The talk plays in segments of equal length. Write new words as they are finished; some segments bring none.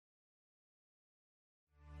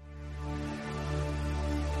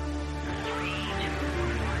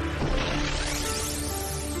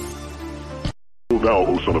thou,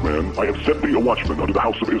 O son of man, I have set thee a watchman unto the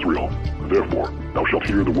house of Israel. Therefore, thou shalt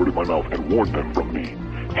hear the word of my mouth, and warn them from me.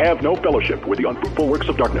 Have no fellowship with the unfruitful works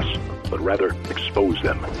of darkness, but rather expose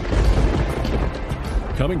them.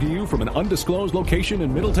 Coming to you from an undisclosed location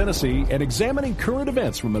in Middle Tennessee and examining current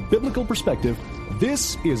events from a biblical perspective,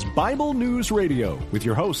 this is Bible News Radio with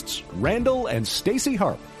your hosts, Randall and Stacy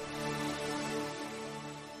Harp.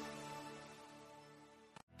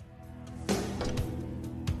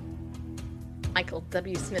 Michael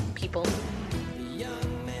W. Smith, people.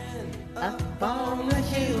 Young man up on the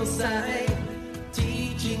hillside,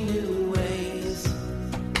 teaching new ways.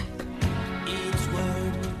 Each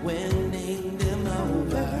word winning them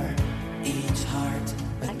over, each heart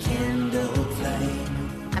a candle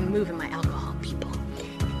flame. I'm moving my alcohol, people.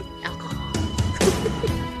 Alcohol.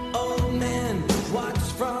 Old men watch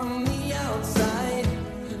from the outside,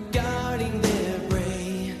 guarding their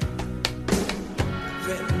prey.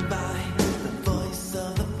 Threatened by the voice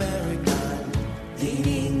of the Paragon,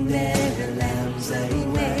 leading their lambs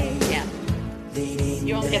away. Yeah.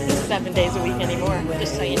 You won't get this 7 days a week anymore,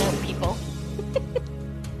 just so you know, people.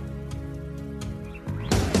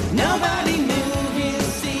 Nobody knew his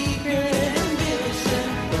secret ambition.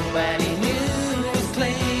 Nobody knew his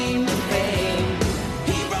claim to fame.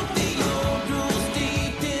 He broke the old rules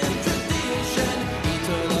steeped in tradition. He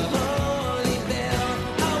tore the holy veil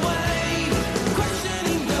away,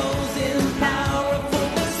 questioning those in powerful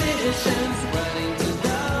positions, running to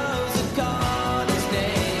those who called his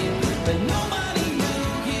name. But nobody knew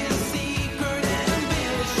his secret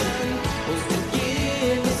ambition was to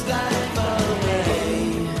give his life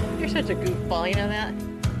away. You're such a goofball, you know that?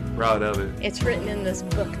 Proud of it. It's written in this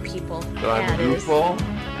book, people. So I'm Yeah, a it is. goofball?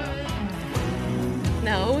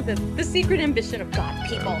 No, the secret ambition of God,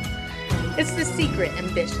 people. It's the secret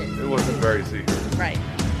ambition. It wasn't very secret. Right.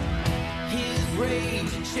 His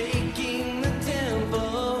rage shaking the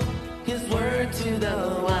temple, his word to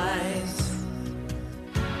the wise,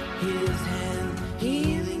 his hand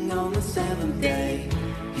healing on the seventh day,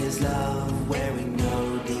 his love wearing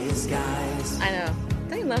no disguise. I know.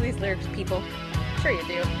 Don't you love these lyrics, people? Sure you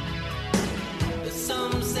do.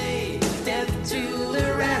 Some say death to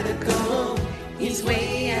the radical, he's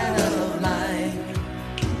way out of line.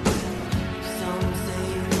 Some say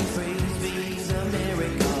praise be's a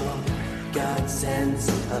miracle, God sends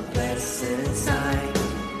a blessed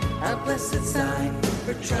sign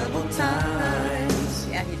for troubled times.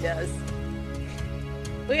 Yeah, he does.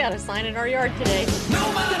 We got a sign in our yard today.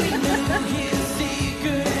 Nobody knew his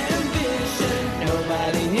secret ambition.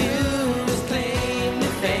 Nobody knew his claim to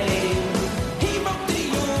fame. He broke the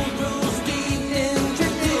old rules steeped in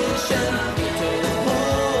tradition. He tore the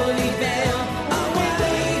holy veil away,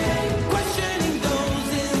 questioning those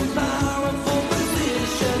in powerful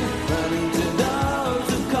position, running to those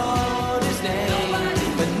who called his name.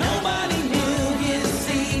 But nobody knew his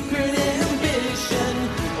secret ambition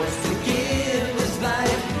was to give his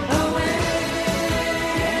life away.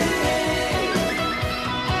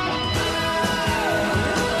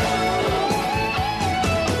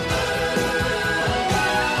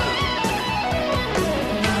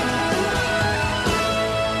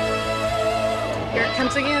 Here it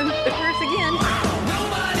comes again. The chorus again.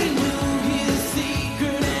 Nobody knew his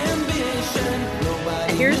secret ambition.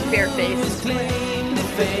 Nobody And here's knew Bareface. his claim to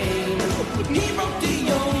fame. He broke the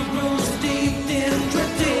old rules steeped in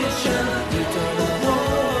tradition. He tore the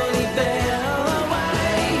holy veil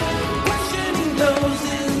away, questioning those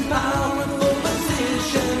in powerful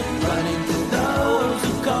position, running to those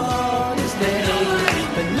who called his name.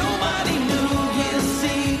 But nobody knew his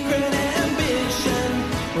secret ambition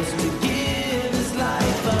was to give his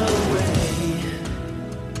life away.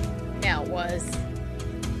 Yeah, it was.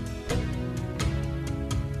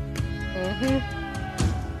 Mm-hmm.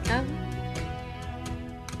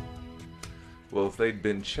 Well, if they'd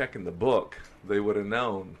been checking the book, they would have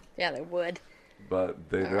known. Yeah, they would. But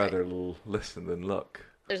they'd All rather listen than look.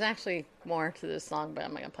 There's actually more to this song, but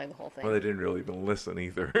I'm not going to play the whole thing. Well, they didn't really even listen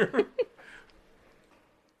either.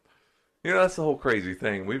 You know, that's the whole crazy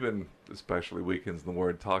thing. We've been, especially Weekends in the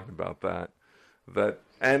Word, talking about that,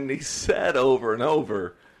 and he said over and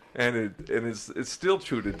over, and it's still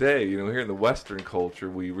true today. You know, here in the Western culture,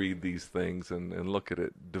 we read these things and look at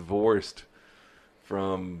it divorced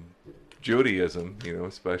from Judaism. You know,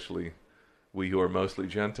 especially we who are mostly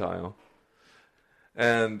Gentile,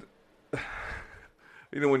 and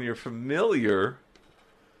you know, when you're familiar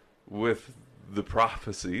with the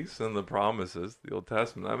prophecies and the promises, the Old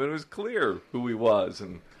Testament, I mean, it was clear who he was,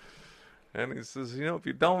 and he says, you know, if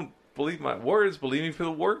you don't believe my words, believe me for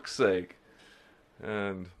the work's sake.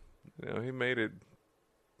 And you know, he made it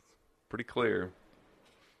pretty clear.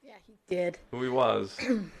 Yeah, he did. Who he was.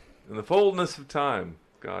 In the fullness of time,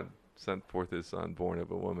 God sent forth his son, born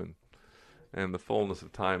of a woman. And the fullness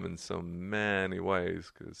of time in so many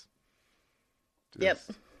ways, because... Yep.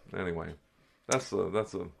 Anyway, that's a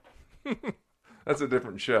that's a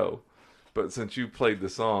different show. But since you played the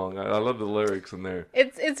song, I love the lyrics in there.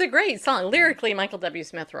 It's a great song. Lyrically, Michael W.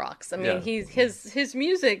 Smith rocks. I mean, Yeah. his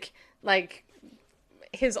music, like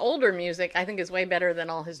his older music, I think is way better than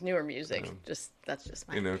all his newer music. That's just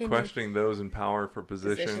my opinion. Questioning those in power for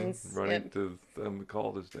position, Positions, running yep. to them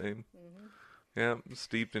called his name. Yeah,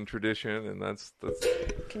 steeped in tradition, and that's.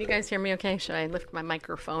 Can you guys hear me okay? Should I lift my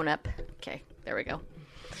microphone up? Okay, there we go.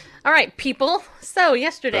 All right, people. So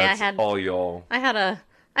yesterday That's I had all y'all. I had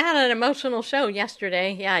an emotional show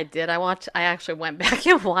yesterday. Yeah, I did. I actually went back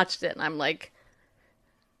and watched it, and I'm like,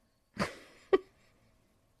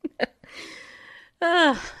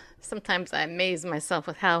 sometimes I amaze myself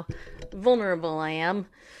with how vulnerable I am.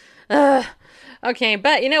 Okay,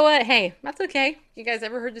 but you know what? Hey, that's okay. You guys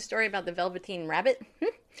ever heard the story about the Velveteen Rabbit?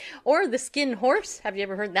 Or the Skin Horse? Have you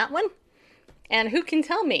ever heard that one? And who can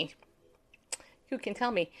tell me? Who can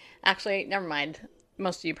tell me? Actually, never mind.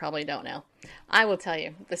 Most of you probably don't know. I will tell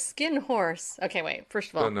you. The Skin Horse... Okay, wait. First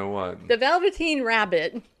of all... Don't know what. The Velveteen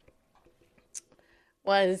Rabbit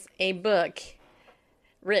was a book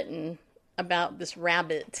written about this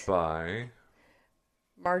rabbit, By.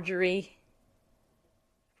 Marjorie...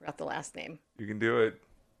 Forgot the last name. You can do it.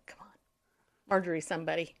 Come on. Marjorie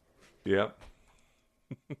somebody. Yep.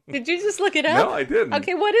 Did you just look it up? No, I didn't.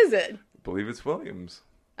 Okay, what is it? I believe it's Williams.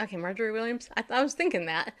 Okay, Marjorie Williams? I was thinking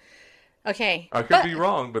that. Okay. I could be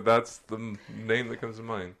wrong, but that's the name that comes to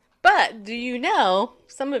mind. But do you know,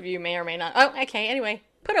 some of you may or may not. Oh, okay, anyway.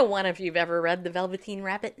 Put a 1 if you've ever read The Velveteen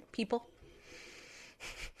Rabbit, people.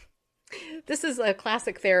 This is a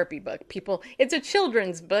classic therapy book, people. It's a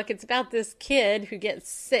children's book. It's about this kid who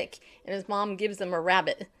gets sick, and his mom gives him a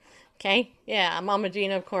rabbit. Okay? Yeah, Mama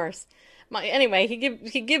Gina, of course. Anyway, he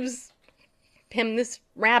gives him this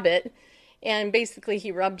rabbit, and basically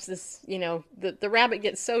he rubs this, the rabbit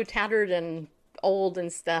gets so tattered and old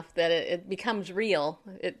and stuff that it becomes real.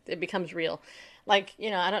 It becomes real. Like,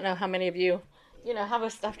 I don't know how many of you, have a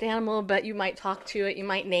stuffed animal, but you might talk to it, you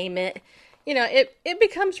might name it. It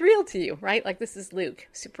becomes real to you, right? Like, this is Luke,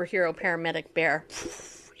 superhero paramedic bear.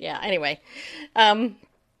 Yeah, anyway. And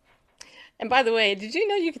by the way, did you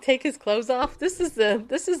know you could take his clothes off? This is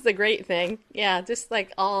the great thing. Yeah, just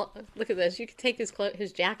like look at this. You could take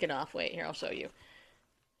his jacket off. Wait, here, I'll show you.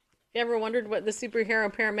 You ever wondered what the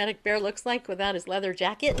superhero paramedic bear looks like without his leather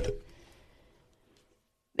jacket?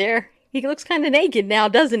 There. He looks kind of naked now,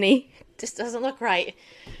 doesn't he? Just doesn't look right.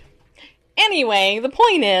 Anyway, the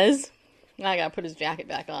point is... I gotta put his jacket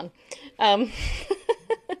back on.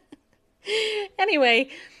 Anyway,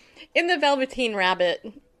 in the Velveteen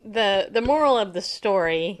Rabbit, the moral of the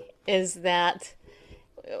story is that,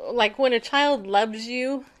 like, when a child loves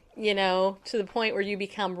you, to the point where you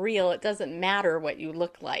become real, it doesn't matter what you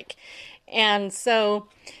look like. And so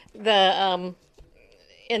the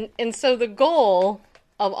goal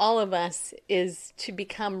of all of us is to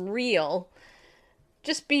become real.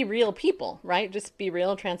 Just be real people, right? Just be real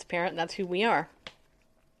and transparent, and that's who we are.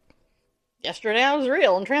 Yesterday I was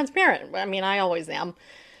real and transparent. I mean, I always am.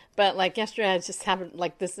 But, like, yesterday I just had,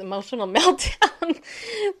 like, this emotional meltdown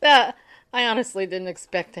that I honestly didn't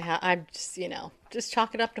expect to have. I just, just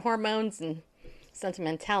chalk it up to hormones and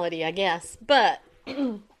sentimentality, I guess. But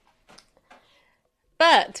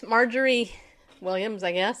Marjorie Williams,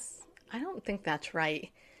 I guess. I don't think that's right.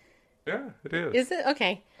 Yeah, it is. Is it?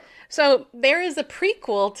 Okay. So there is a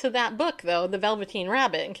prequel to that book, though, The Velveteen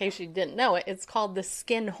Rabbit, in case you didn't know it. It's called The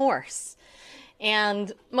Skin Horse.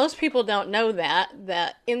 And most people don't know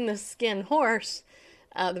that in The Skin Horse,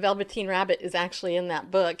 The Velveteen Rabbit is actually in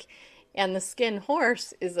that book. And The Skin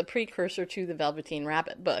Horse is a precursor to the Velveteen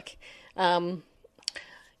Rabbit book. And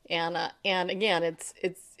again,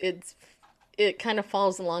 it kind of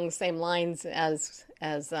falls along the same lines as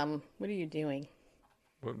what are you doing?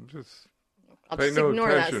 Well, just... I'll Pay just no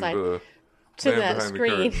ignore that attention side. to To that behind the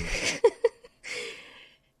screen. curtain.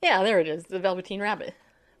 Yeah, there it is. The Velveteen Rabbit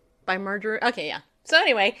by Marjorie. Okay, yeah. So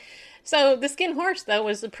anyway, The Skin Horse, though,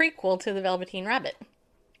 was the prequel to the Velveteen Rabbit.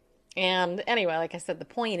 And anyway, like I said, the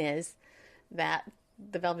point is that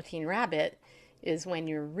the Velveteen Rabbit is when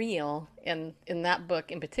you're real. And in that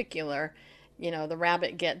book in particular, the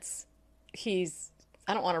rabbit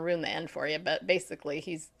I don't want to ruin the end for you, but basically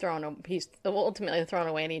he's ultimately thrown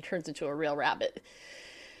away and he turns into a real rabbit.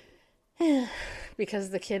 Because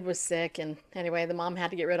the kid was sick, and anyway, the mom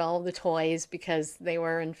had to get rid of all of the toys because they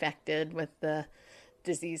were infected with the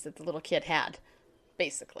disease that the little kid had,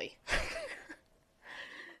 basically.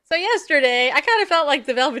 So yesterday, I kind of felt like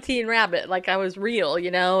the Velveteen Rabbit, like I was real,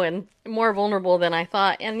 and more vulnerable than I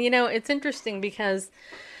thought. And, it's interesting because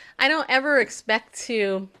I don't ever expect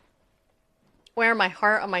to wear my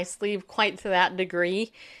heart on my sleeve quite to that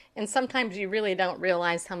degree. And sometimes you really don't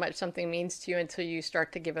realize how much something means to you until you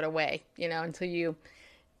start to give it away, until you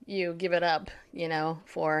give it up,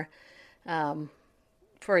 for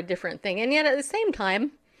a different thing. And yet at the same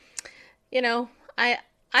time,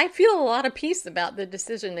 I feel a lot of peace about the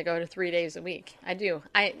decision to go to 3 days a week. I do.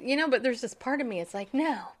 But there's this part of me, it's like,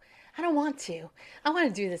 no, I don't want to. I want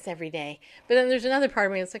to do this every day. But then there's another part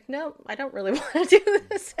of me that's like, no, I don't really want to do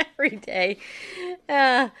this every day.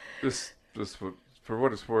 Just for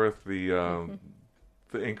what it's worth, the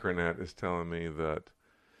Inkranet is telling me that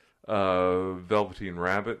Velveteen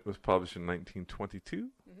Rabbit was published in 1922,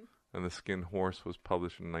 and The Skin Horse was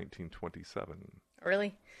published in 1927.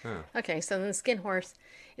 Really? Yeah. Okay, so then The Skin Horse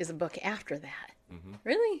is a book after that.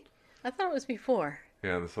 Really? I thought it was before.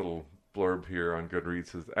 Yeah, this little blurb here on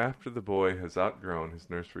Goodreads says, after the boy has outgrown his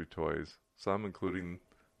nursery toys, some, including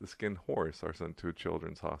the Skin Horse, are sent to a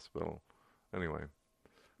children's hospital. Anyway.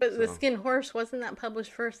 But The Skin Horse, wasn't that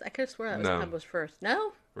published first? I could have sworn that was published first.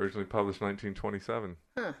 No? Originally published 1927.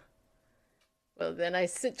 Huh. Well, then I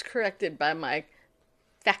sit corrected by my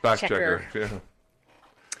fact checker. Yeah.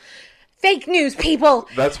 Fake news, people!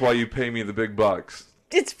 That's why you pay me the big bucks.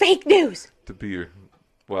 It's fake news! To be your...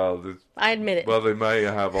 I admit it. Well, they may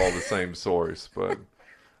have all the same source, but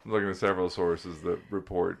I'm looking at several sources that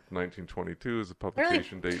report 1922 as a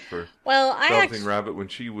publication date for Velveteen Rabbit when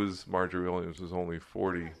Marjorie Williams was only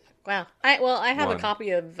 40. Wow. I have a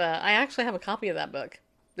copy of... I actually have a copy of that book,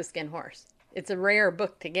 The Skin Horse. It's a rare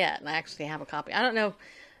book to get, and I actually have a copy. I don't know...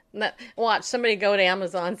 Watch, somebody go to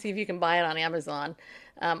Amazon, see if you can buy it on Amazon.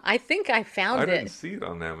 I think I found it. I didn't see it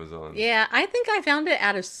on Amazon. Yeah, I think I found it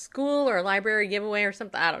at a school or a library giveaway or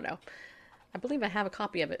something. I don't know. I believe I have a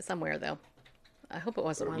copy of it somewhere, though. I hope it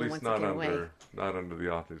wasn't one of the ones that gave away. Not under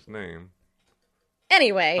the author's name.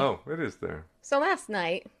 Anyway. Oh, it is there. So last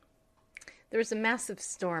night, there was a massive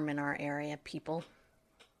storm in our area, people.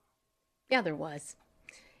 Yeah, there was.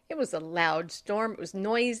 It was a loud storm. It was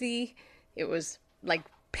noisy. It was like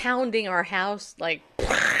pounding our house, like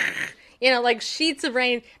sheets of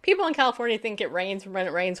rain. People in California think it rains when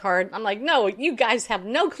it rains hard. I'm like, no, you guys have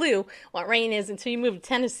no clue what rain is until you move to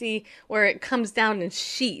Tennessee, where it comes down in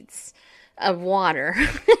sheets of water.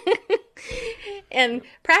 And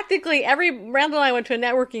practically Randall and I went to a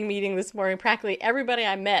networking meeting this morning. Practically everybody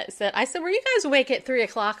I met said, were you guys awake at 3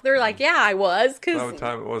 o'clock? They're like, yeah, I was. What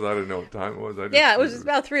time it was? I didn't know what time it was. It was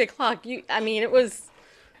about 3 o'clock. It was...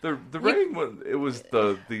 The rain was, it was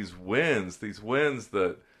these winds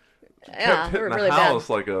that kept hitting the really house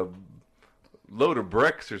bad. Like a load of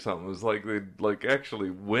bricks or something. It was like they'd actually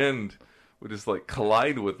wind would just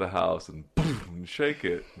collide with the house and boom, and shake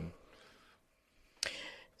it.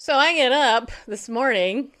 So I get up this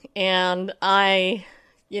morning and I,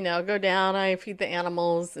 go down, I feed the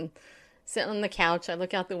animals and sit on the couch. I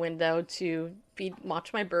look out the window to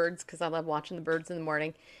watch my birds because I love watching the birds in the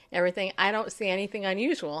morning. Everything. I don't see anything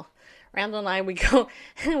unusual. Randall and I, we go,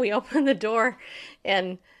 we open the door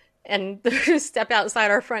and step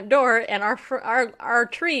outside our front door, and our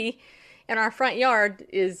tree in our front yard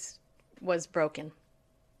was broken.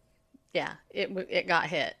 Yeah, it got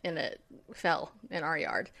hit and it fell in our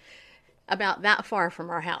yard, about that far from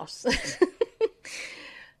our house.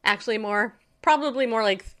 Actually, probably more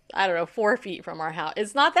like 4 feet from our house.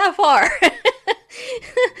 It's not that far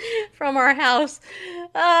from our house.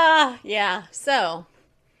 Yeah. So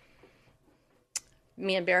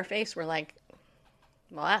me and Bareface were like,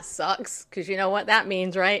 well, that sucks, because you know what that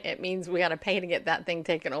means, right? It means we got to pay to get that thing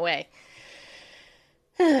taken away.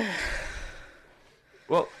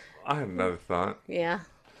 Well, I had another thought. Yeah.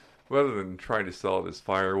 Rather than trying to sell it as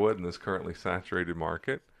firewood in this currently saturated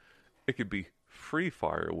market, it could be free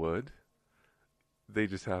firewood. They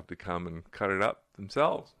just have to come and cut it up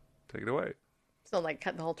themselves. Take it away. So,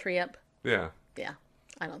 cut the whole tree up? Yeah. Yeah.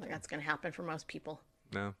 I don't think that's going to happen for most people.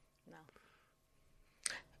 No.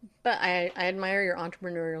 But I admire your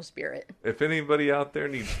entrepreneurial spirit. If anybody out there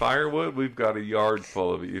needs firewood, we've got a yard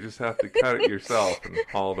full of it. You just have to cut it yourself and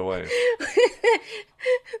haul it away.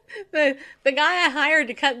 The guy I hired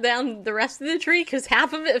to cut down the rest of the tree, because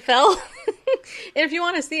half of it fell. If you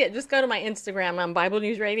want to see it, just go to my Instagram on Bible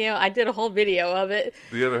News Radio. I did a whole video of it.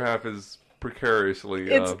 The other half is precariously...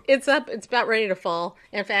 It's up. It's about ready to fall.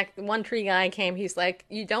 In fact, one tree guy came. He's like,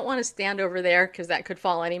 you don't want to stand over there because that could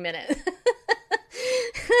fall any minute.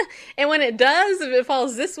 And when it does, if it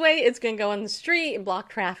falls this way, it's going to go in the street and block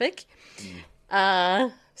traffic.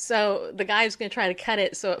 So the guy's going to try to cut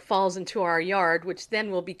it so it falls into our yard, which then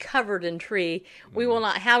will be covered in tree. We will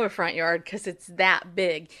not have a front yard because it's that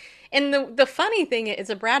big. And the funny thing is, it's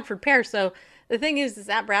a Bradford pear. So the thing is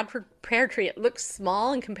that Bradford pear tree, it looks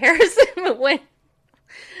small in comparison, but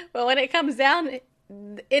when it comes down, it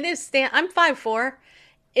is I'm 5'4".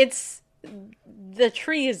 The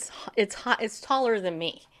tree is it's taller than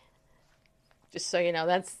me. Just so you know,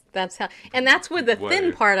 that's how, and that's with the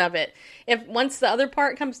thin part of it. If once the other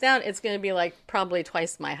part comes down, it's going to be like probably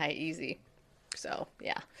twice my height, easy. So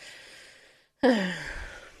yeah.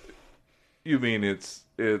 You mean it's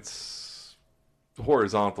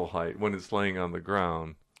horizontal height when it's laying on the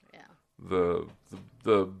ground? Yeah. The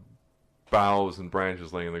boughs and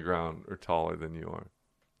branches laying on the ground are taller than you are.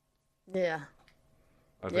 Yeah.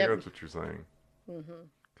 I think that's what you're saying. Mm-hmm.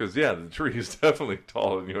 Because, yeah, the tree is definitely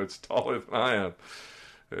taller than you. It's taller than I am.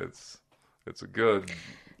 It's a good...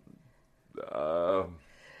 Well,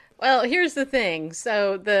 here's the thing.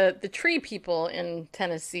 So the tree people in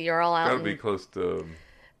Tennessee are all out. Got to be close to...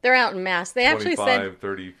 They're out in mass. They actually said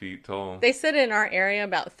 30 feet tall. They said in our area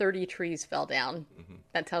about 30 trees fell down. Mm-hmm.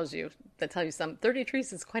 That tells you some 30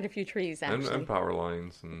 trees is quite a few trees, actually. And power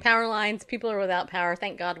lines. Power lines. People are without power.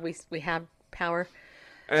 Thank God we have power.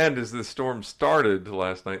 And as the storm started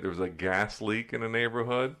last night, there was a gas leak in a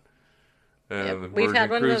neighborhood. And the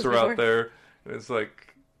emergency crews are out there. And it's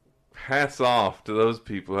like, hats off to those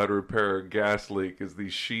people who had to repair a gas leak as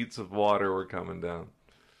these sheets of water were coming down.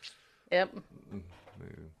 Yep.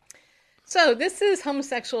 So this is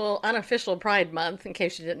Homosexual Unofficial Pride Month, in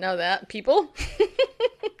case you didn't know that, people.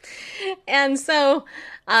 And so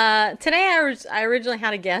today I originally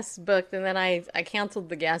had a guest booked, and then I canceled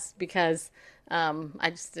the guest because...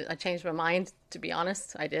 I changed my mind, to be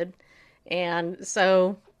honest. I did. And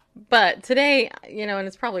so, but today, and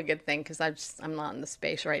it's probably a good thing because I'm not in the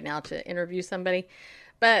space right now to interview somebody.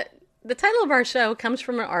 But the title of our show comes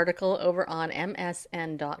from an article over on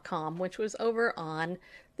MSN.com, which was over on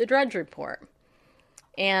the Drudge Report.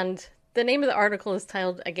 And the name of the article is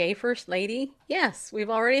titled, A Gay First Lady? Yes, we've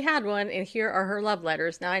already had one, and here are her love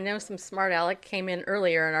letters. Now, I know some smart aleck came in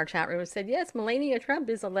earlier in our chat room and said, yes, Melania Trump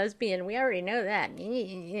is a lesbian. We already know that.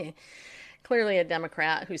 Clearly a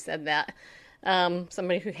Democrat who said that.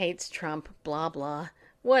 Somebody who hates Trump, blah, blah,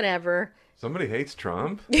 whatever. Somebody hates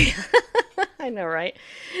Trump? I know, right?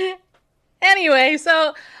 Anyway,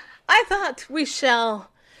 so I thought we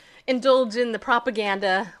shall indulge in the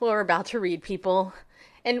propaganda we're about to read, people.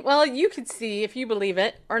 And, well, you could see if you believe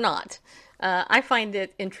it or not. I find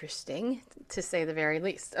it interesting, to say the very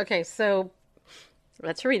least. Okay, so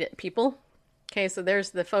let's read it, people. Okay, so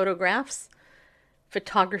there's the photographs.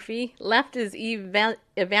 Photography. Left is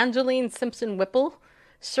Evangeline Simpson Whipple,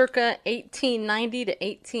 circa 1890 to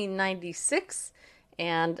 1896.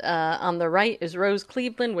 And on the right is Rose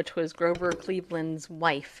Cleveland, which was Grover Cleveland's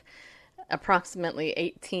wife, approximately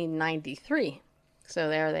 1893. So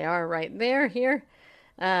there they are right there, here.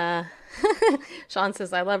 Sean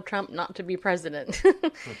says, I love Trump not to be president.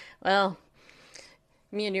 Well,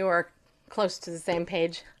 me and you are close to the same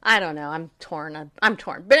page. I don't know. I'm torn.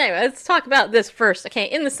 But anyway, let's talk about this first. Okay,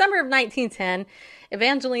 in the summer of 1910,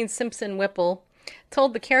 Evangeline Simpson Whipple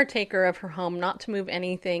told the caretaker of her home not to move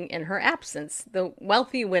anything in her absence. The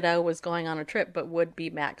wealthy widow was going on a trip but would be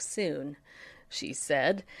back soon, she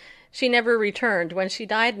said. She never returned. When she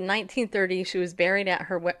died in 1930, she was buried at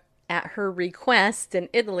her request in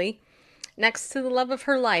Italy, next to the love of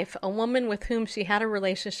her life, a woman with whom she had a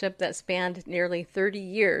relationship that spanned nearly 30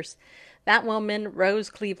 years. That woman, Rose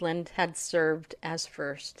Cleveland, had served as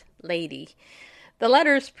First Lady. The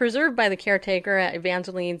letters preserved by the caretaker at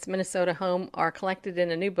Evangeline's Minnesota home are collected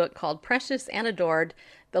in a new book called Precious and Adored,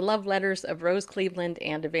 The Love Letters of Rose Cleveland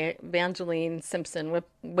and Evangeline Simpson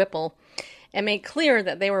Whipple, and make clear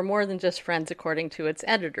that they were more than just friends according to its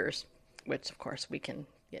editors, which, of course, we can...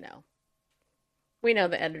 we know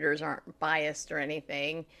the editors aren't biased or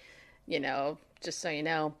anything, just so you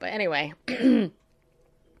know. But anyway, when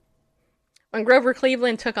Grover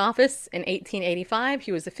Cleveland took office in 1885,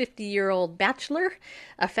 he was a 50-year-old bachelor,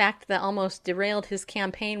 a fact that almost derailed his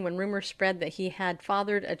campaign when rumors spread that he had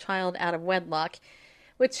fathered a child out of wedlock,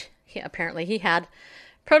 which apparently he had.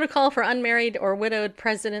 Protocol for unmarried or widowed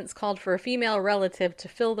presidents called for a female relative to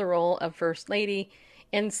fill the role of First Lady.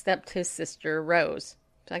 In stepped his sister, Rose.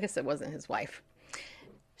 I guess it wasn't his wife.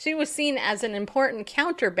 She was seen as an important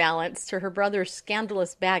counterbalance to her brother's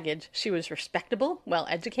scandalous baggage. She was respectable,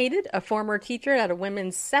 well-educated, a former teacher at a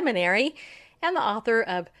women's seminary, and the author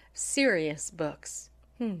of serious books.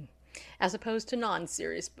 As opposed to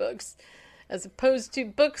non-serious books. As opposed to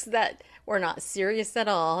books that were not serious at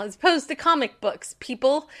all. As opposed to comic books,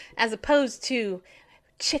 people. As opposed to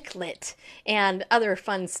chick lit and other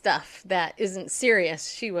fun stuff that isn't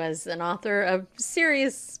serious. She was an author of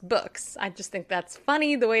serious books. I just think that's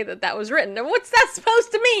funny the way that that was written. And what's that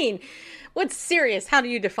supposed to mean? What's serious? How do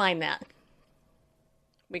you define that?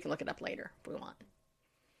 We can look it up later if we want.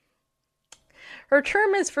 Her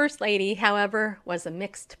term as First Lady, however, was a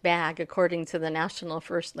mixed bag, according to the National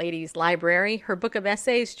First Ladies Library. Her book of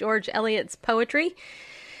essays, George Eliot's Poetry,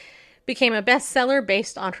 became a bestseller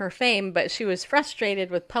based on her fame, but she was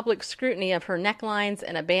frustrated with public scrutiny of her necklines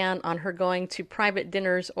and a ban on her going to private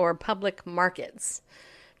dinners or public markets.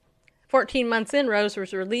 14 months in, Rose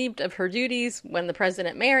was relieved of her duties when the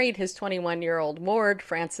president married his 21-year-old ward,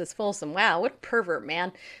 Francis Folsom. Wow, what a pervert,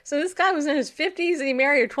 man. So this guy was in his 50s and he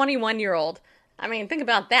married a 21-year-old. I mean, think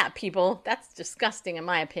about that, people. That's disgusting, in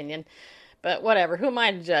my opinion. But whatever, who am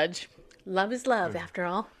I to judge? Love is love, after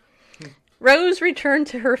all. Rose returned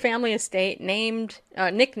to her family estate,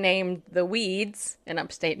 nicknamed the Weeds, in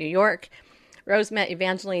upstate New York. Rose met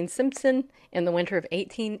Evangeline Simpson in the winter of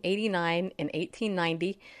 1889 and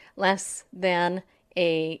 1890, less than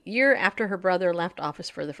a year after her brother left office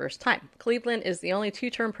for the first time. Cleveland is the only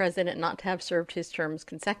two-term president not to have served his terms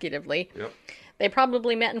consecutively. Yep. They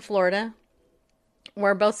probably met in Florida,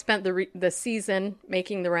 where both spent the season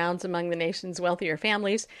making the rounds among the nation's wealthier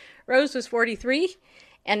families. Rose was 43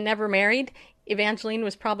 and never married. Evangeline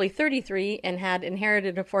was probably 33 and had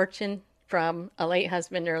inherited a fortune from a late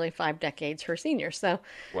husband, nearly 5 decades her senior. So,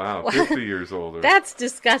 wow, 50 years older. That's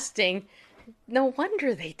disgusting. No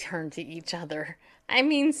wonder they turned to each other. I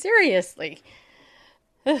mean, seriously.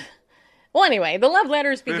 Well, anyway, the love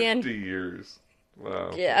letters begin... 50 years.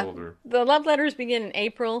 Wow, yeah, older. The love letters begin in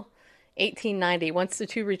April 1890, once the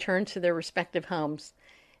two returned to their respective homes.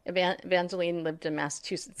 Evangeline lived in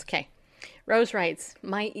Massachusetts. Okay. Rose writes,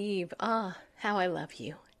 "My Eve, how I love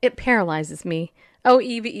you. It paralyzes me. Oh,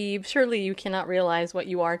 Eve, Eve, surely you cannot realize what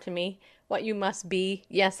you are to me, what you must be.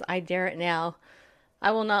 Yes, I dare it now.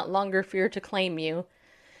 I will not longer fear to claim you.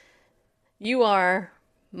 You are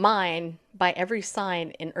mine by every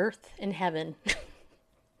sign in earth and heaven."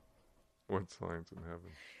 What signs in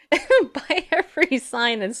heaven? "By every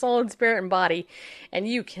sign in soul and spirit and body, and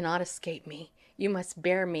you cannot escape me. You must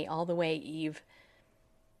bear me all the way, Eve."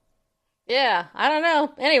 Yeah, I don't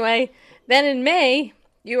know. Anyway, then in May,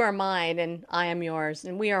 "You are mine and I am yours,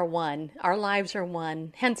 and we are one. Our lives are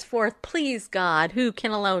one. Henceforth, please God, who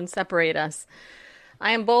can alone separate us?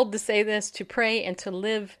 I am bold to say this, to pray and to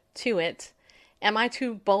live to it. Am I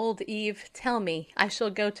too bold, Eve? Tell me. I shall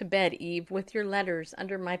go to bed, Eve, with your letters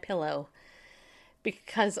under my pillow."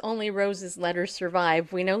 Because only Rose's letters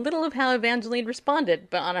survive, we know little of how Evangeline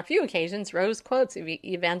responded, but on a few occasions, Rose quotes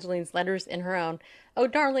Evangeline's letters in her own. "Oh,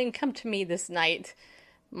 darling, come to me this night.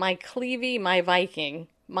 My Clevie, my Viking,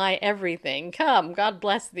 my everything. Come, God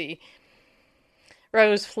bless thee."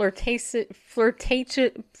 Rose flirtatiously,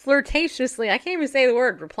 I can't even say the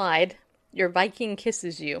word, replied, "Your Viking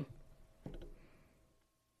kisses you."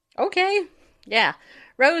 Okay, yeah.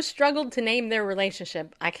 Rose struggled to name their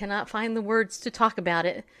relationship. "I cannot find the words to talk about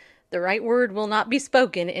it. The right word will not be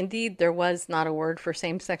spoken." Indeed, there was not a word for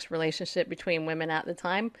same-sex relationship between women at the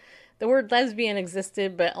time. The word lesbian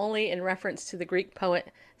existed, but only in reference to the Greek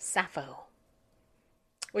poet Sappho.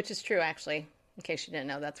 Which is true, actually. In case you didn't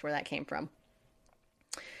know, that's where that came from.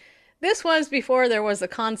 "This was before there was a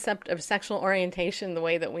concept of sexual orientation the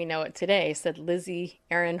way that we know it today," said Lizzie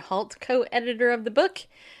Aaron Holt, co-editor of the book.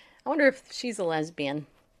 I wonder if she's a lesbian.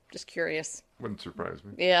 Just curious. Wouldn't surprise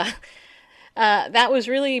me. Yeah. That was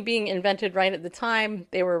really being invented right at the time.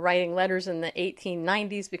 They were writing letters in the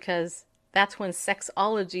 1890s because that's when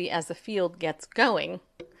sexology as a field gets going.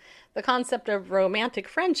 The concept of romantic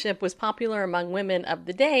friendship was popular among women of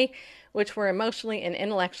the day, which were emotionally and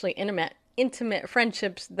intellectually intimate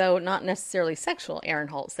friendships, though not necessarily sexual, Aaron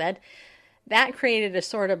Holt said. That created a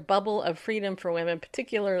sort of bubble of freedom for women,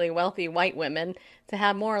 particularly wealthy white women, to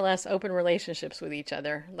have more or less open relationships with each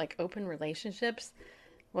other. Like open relationships?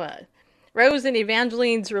 What? Rose and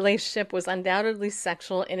Evangeline's relationship was undoubtedly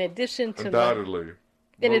sexual, in addition to undoubtedly.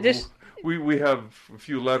 In addition, we have a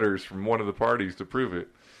few letters from one of the parties to prove it.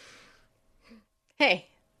 Hey,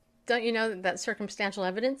 don't you know that circumstantial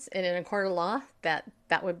evidence in a court of law that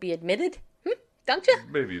would be admitted? Don't you?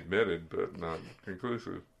 Maybe admitted, but not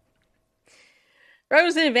conclusive.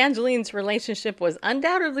 Rose and Evangeline's relationship was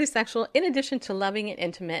undoubtedly sexual, in addition to loving and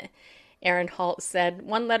intimate, Aaron Holt said.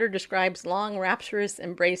 One letter describes long, rapturous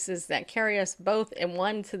embraces that carry us both in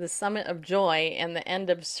one to the summit of joy and the end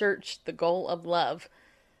of search, the goal of love.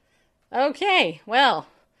 Okay, well.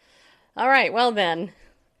 All right, well then.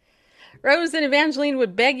 Rose and Evangeline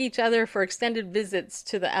would beg each other for extended visits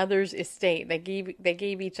to the other's estate. They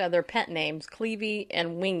gave each other pet names, Clevie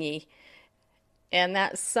and Wingy. And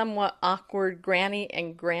that somewhat awkward Granny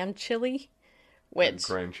and Grandchilly, which...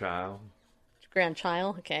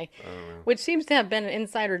 Grandchild, okay. Which seems to have been an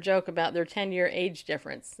insider joke about their 10-year age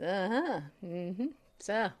difference.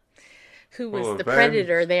 So, who was the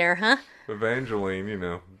predator there, huh?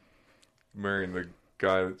 Evangeline, marrying the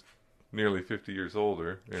guy that's nearly 50 years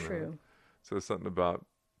older. True. Says something about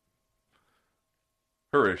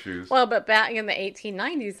her issues. Well, but back in the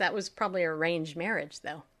 1890s, that was probably arranged marriage,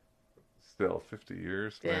 though. Still, 50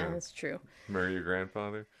 years? Yeah, man. that's true. Marry your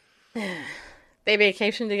grandfather? They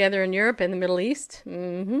vacationed together in Europe and the Middle East.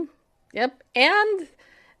 Mm-hmm. Yep. And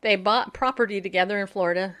they bought property together in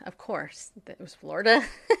Florida. Of course, it was Florida.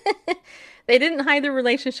 They didn't hide their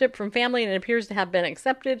relationship from family, and it appears to have been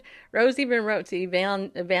accepted. Rose even wrote to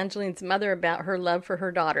Evangeline's mother about her love for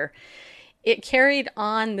her daughter. It carried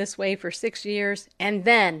on this way for 6 years, and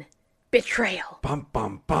then betrayal. Bum,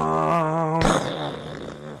 bum, bum.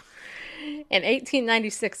 In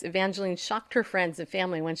 1896, Evangeline shocked her friends and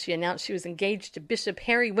family when she announced she was engaged to Bishop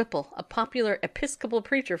Harry Whipple, a popular Episcopal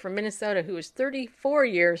preacher from Minnesota who was 34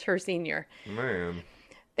 years her senior. Man.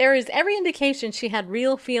 There is every indication she had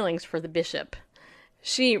real feelings for the bishop.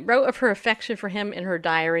 She wrote of her affection for him in her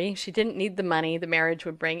diary. She didn't need the money the marriage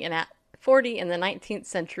would bring, and at 40 in the 19th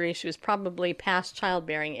century, she was probably past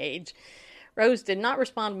childbearing age. Rose did not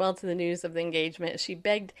respond well to the news of the engagement. She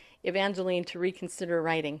begged Evangeline to reconsider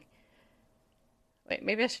writing. Wait,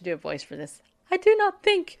 maybe I should do a voice for this. I do not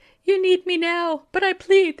think you need me now, but I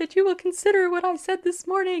plead that you will consider what I said this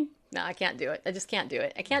morning. No, I can't do it. I just can't do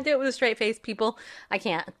it. I can't do it with a straight face, people. I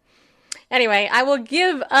can't. Anyway, I will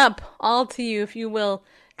give up all to you if you will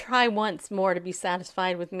try once more to be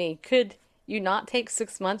satisfied with me. Could you not take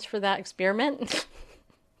 6 months for that experiment?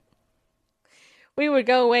 We would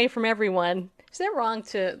go away from everyone. Is it wrong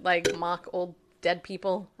to, mock old dead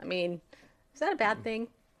people? I mean, is that a bad thing?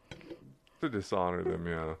 To dishonor them,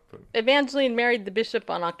 yeah. But... Evangeline married the bishop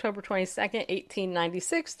on October 22nd,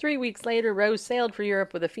 1896. 3 weeks later, Rose sailed for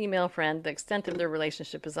Europe with a female friend. The extent of their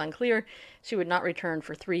relationship is unclear. She would not return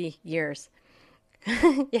for 3 years.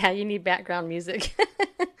 Yeah, you need background music.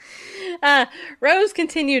 Rose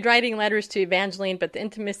continued writing letters to Evangeline, but the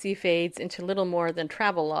intimacy fades into little more than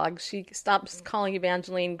travelogues. She stops calling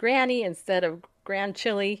Evangeline Granny instead of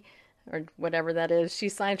Grandchilly, or whatever that is. She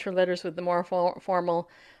signs her letters with the more formal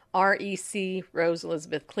R.E.C. Rose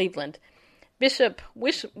Elizabeth Cleveland. Bishop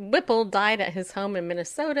Whipple died at his home in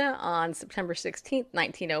Minnesota on September 16,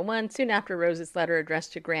 1901, soon after Rose's letter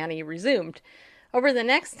addressed to Granny resumed. Over the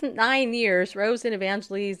next 9 years, Rose and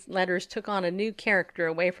Evangeline's letters took on a new character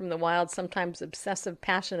away from the wild, sometimes obsessive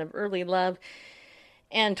passion of early love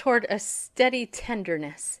and toward a steady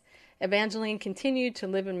tenderness. Evangeline continued to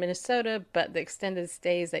live in Minnesota, but the extended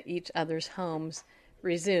stays at each other's homes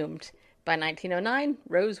resumed. By 1909,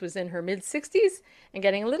 Rose was in her mid-60s and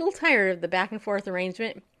getting a little tired of the back-and-forth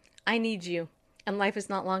arrangement. I need you, and life is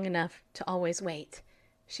not long enough to always wait,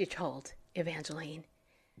 she told Evangeline.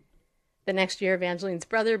 The next year, Evangeline's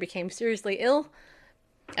brother became seriously ill,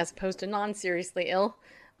 as opposed to non-seriously ill.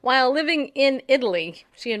 While living in Italy,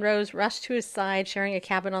 she and Rose rushed to his side, sharing a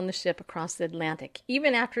cabin on the ship across the Atlantic.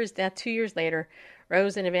 Even after his death 2 years later,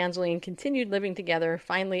 Rose and Evangeline continued living together,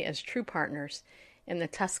 finally as true partners, in the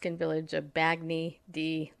Tuscan village of Bagni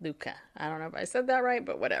di Lucca. I don't know if I said that right,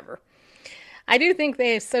 but whatever. I do think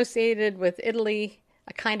they associated with Italy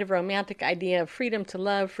a kind of romantic idea of freedom to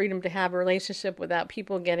love, freedom to have a relationship without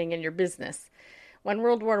people getting in your business. When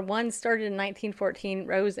World War I started in 1914,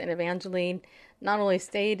 Rose and Evangeline not only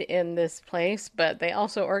stayed in this place, but they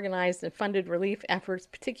also organized and funded relief efforts,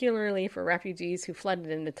 particularly for refugees who flooded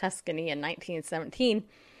into Tuscany in 1917.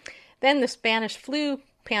 Then the Spanish flu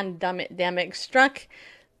pandemic struck.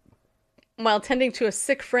 While tending to a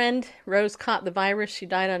sick friend, Rose caught the virus. She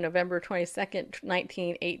died on November 22nd,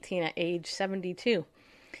 1918 at age 72.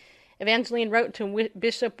 Evangeline wrote to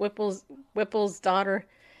Bishop Whipple's daughter.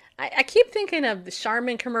 I keep thinking of the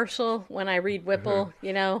Charmin commercial when I read Whipple,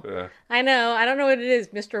 Yeah. I know. I don't know what it is,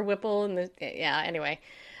 Mr. Whipple. Anyway.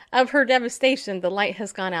 Of her devastation, the light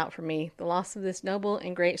has gone out for me. The loss of this noble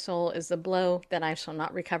and great soul is a blow that I shall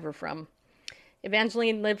not recover from.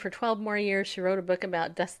 Evangeline lived for 12 more years. She wrote a book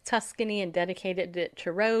about Tuscany and dedicated it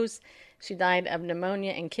to Rose. She died of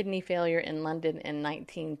pneumonia and kidney failure in London in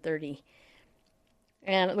 1930.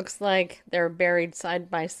 And it looks like they're buried side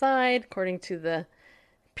by side, according to the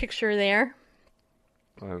picture there.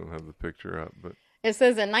 I don't have the picture up, but... It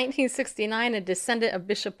says in 1969, a descendant of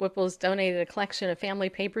Bishop Whipples donated a collection of family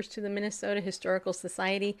papers to the Minnesota Historical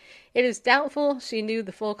Society. It is doubtful she knew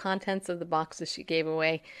the full contents of the boxes she gave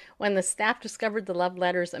away. When the staff discovered the love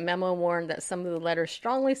letters, a memo warned that some of the letters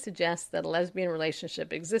strongly suggest that a lesbian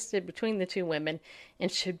relationship existed between the two women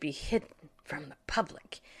and should be hidden from the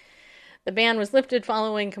public. The ban was lifted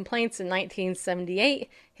following complaints in 1978.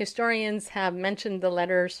 Historians have mentioned the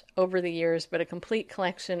letters over the years, but a complete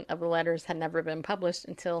collection of the letters had never been published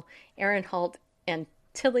until Aaron Holt and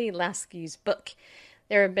Tilly Lasky's book.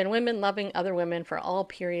 There have been women loving other women for all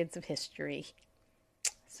periods of history.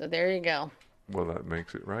 So there you go. Well, that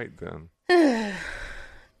makes it right then.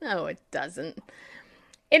 No, it doesn't.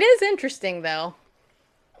 It is interesting, though.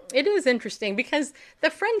 It is interesting because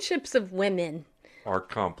the friendships of women Are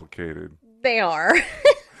complicated. they are.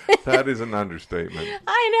 That is an understatement.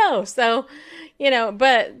 I know. So,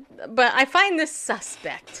 but I find this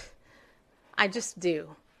suspect. I just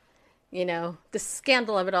do. The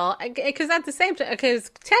scandal of it all. Because at the same time,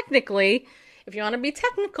 because technically, if you want to be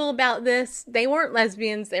technical about this, they weren't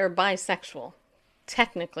lesbians, they were bisexual.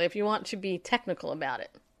 Technically, if you want to be technical about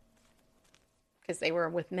it. Because they were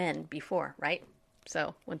with men before, right?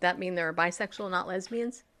 So, would that mean they were bisexual, not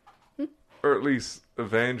lesbians? Or at least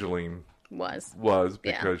Evangeline Was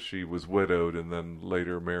because she was widowed and then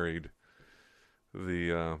later married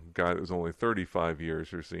the guy that was only 35 years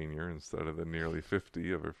her senior instead of the nearly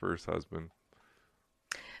 50 of her first husband.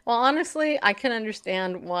 Well, honestly, I can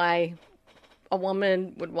understand why a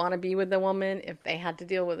woman would want to be with a woman if they had to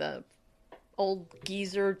deal with a old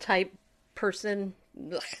geezer type person.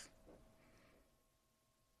 Ugh.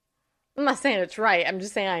 I'm not saying it's right. I'm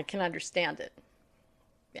just saying I can understand it.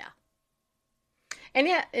 Yeah. And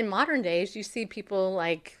yet, in modern days, you see people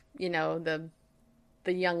like, the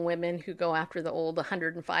young women who go after the old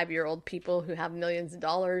 105-year-old people who have millions of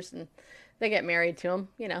dollars and they get married to them,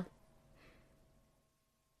 And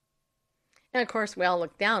of course, we all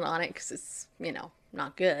look down on it because it's,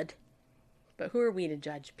 not good. But who are we to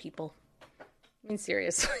judge people? I mean,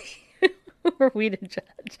 seriously, who are we to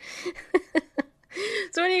judge?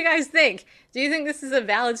 So what do you guys think? Do you think this is a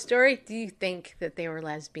valid story? Do you think that they were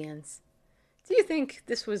lesbians? Do you think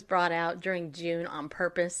this was brought out during June on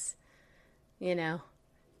purpose? Do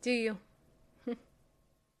you?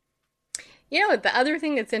 The other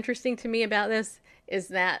thing that's interesting to me about this is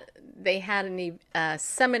that they had a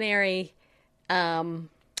seminary, a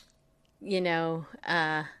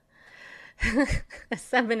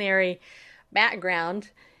seminary background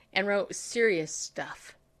and wrote serious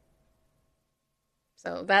stuff.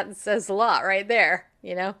 So that says a lot right there,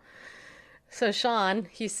 So Sean,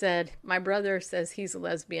 he said, my brother says he's a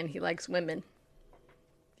lesbian. He likes women.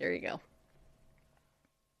 There you go.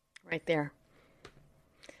 Right there.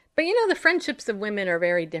 But the friendships of women are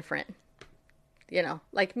very different.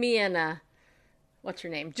 Like me and, what's her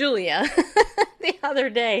name? Julia. The other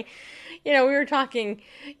day, we were talking,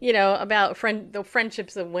 about the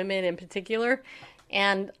friendships of women in particular.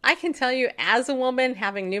 And I can tell you, as a woman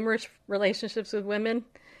having numerous relationships with women,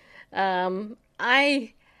 there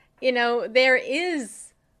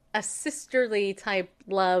is a sisterly type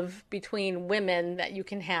love between women that you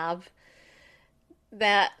can have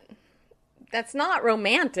that's not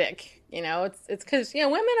romantic. It's because,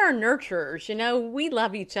 women are nurturers, we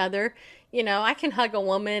love each other. I can hug a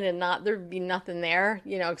woman and there'd be nothing there,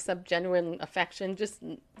 except genuine affection, just,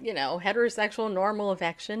 heterosexual, normal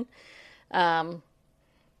affection.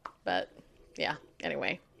 But, yeah,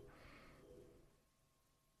 anyway.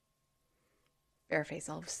 Bareface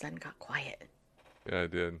all of a sudden got quiet. Yeah, I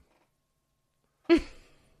did.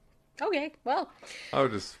 Okay, well. I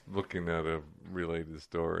was just looking at a related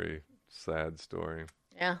story, sad story.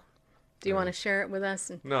 Yeah. Do you want to share it with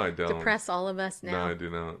us? And No, I don't. depress all of us now? No, I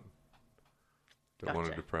do not. Don't want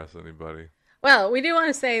to Gotcha. depress anybody. Well, we do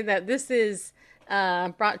want to say that this is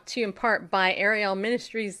brought to you in part by Ariel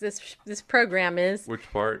Ministries. This program is.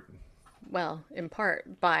 Which part? Well, in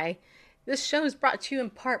part by. This show is brought to you in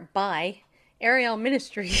part by Ariel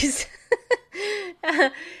Ministries.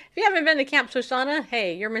 If you haven't been to Camp Shoshana,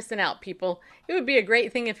 hey, you're missing out, people. It would be a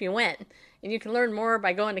great thing if you went. And you can learn more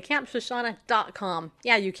by going to campshoshana.com.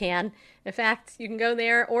 Yeah, you can. In fact, you can go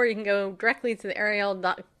there, or you can go directly to the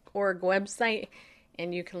ariel.org website,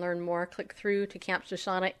 and you can learn more. Click through to Camp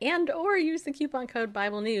Shoshana, and or use the coupon code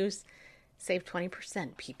Bible News. Save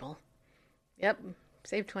 20%, people. Yep,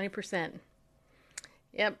 save 20%.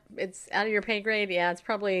 Yep, it's out of your pay grade. Yeah, it's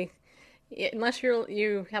probably, unless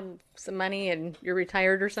you have some money and you're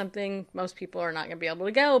retired or something, most people are not going to be able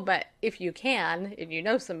to go. But if you can, if you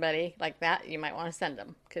know somebody like that, you might want to send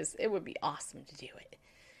them, because it would be awesome to do it.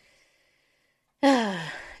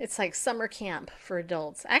 it's like summer camp for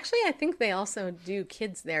adults. Actually, I think they also do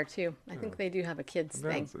kids there too. I think they do have a kids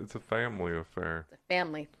Yeah, thing. it's a family affair.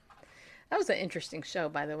 Family. That was an interesting show,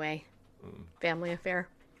 by the way. Family Affair.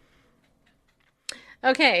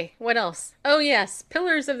 Okay, what else? Oh, yes,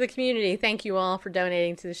 Pillars of the Community. Thank you all for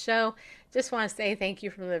donating to the show. Just want to say thank you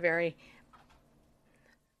from the very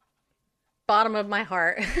bottom of my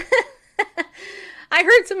heart. I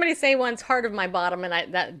heard somebody say once, heart of my bottom, and I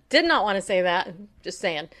that did not want to say that. Just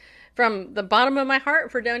saying. From the bottom of my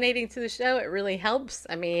heart for donating to the show. It really helps.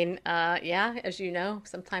 I mean, yeah, as you know,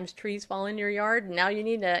 sometimes trees fall in your yard, and now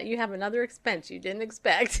you have another expense you didn't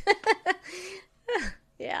expect.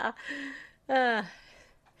 Yeah.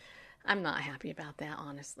 I'm not happy about that,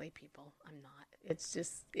 honestly, people. I'm not. It's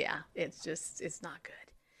just, yeah, it's not good.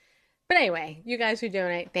 But anyway, you guys who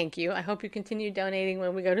donate, thank you. I hope you continue donating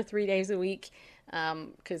when we go to 3 days a week,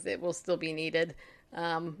 because it will still be needed.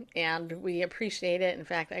 And we appreciate it. In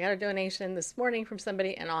fact, I got a donation this morning from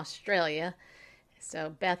somebody in Australia.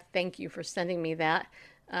 So Beth, thank you for sending me that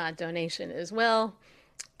donation as well.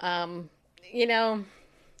 You know,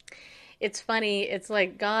 it's funny. It's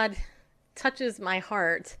like God touches my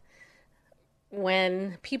heart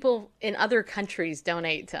when people in other countries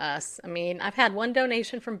donate to us. I mean, I've had one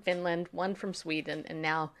donation from Finland, one from Sweden, and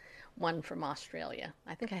now one from Australia.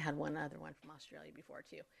 I think I had one other one from Australia before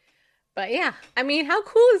too. But yeah, I mean, how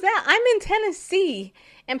cool is that? I'm in Tennessee,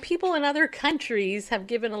 and people in other countries have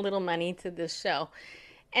given a little money to this show.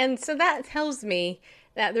 And so that tells me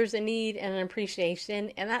that there's a need and an appreciation,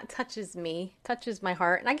 and that touches me, touches my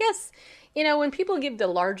heart. And I guess, you know, when people give to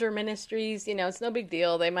larger ministries, you know, it's no big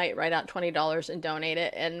deal. They might write out $20 and donate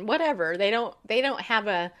it, and whatever. They don't have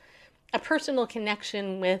a personal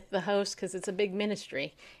connection with the host because it's a big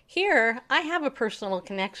ministry. Here, I have a personal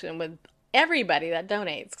connection with everybody that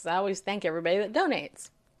donates, because I always thank everybody that donates,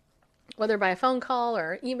 whether by a phone call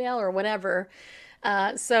or email or whatever.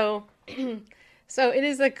 So it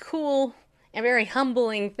is a cool and very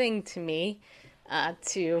humbling thing to me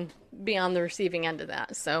to be on the receiving end of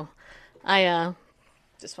that. So I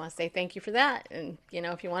just want to say thank you for that. And, you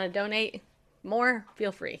know, if you want to donate more,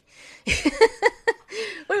 feel free.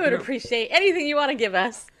 We would appreciate anything you want to give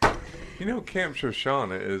us. You know, Camp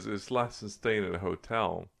Shoshana is less than staying at a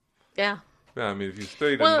hotel. Yeah. Yeah, I mean, if you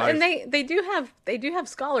stayed Well, a nice... and they do have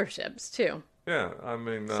scholarships too. Yeah, I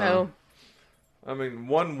mean... So... I mean,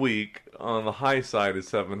 1 week on the high side is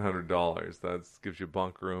 $700. That gives you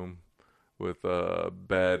bunk room with a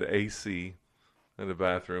bed, AC, and a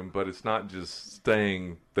bathroom. But it's not just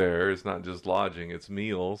staying there. It's not just lodging. It's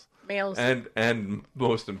meals. And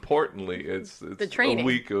most importantly, it's the training. A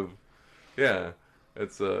week of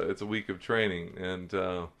it's a week of training.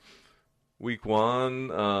 And week 1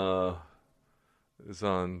 is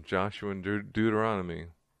on Joshua and Deuteronomy.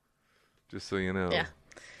 Just so you know. Yeah.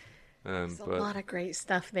 There's a lot of great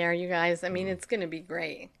stuff there, you guys. I mean, it's going to be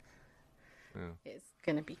great. Yeah. It's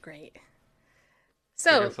going to be great.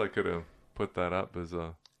 So I guess I could have put that up as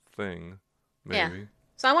a thing, maybe. Yeah.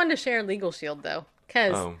 So I wanted to share Legal Shield, though,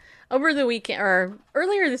 because over the weekend, or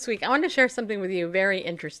earlier this week, I wanted to share something with you very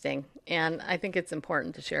interesting, and I think it's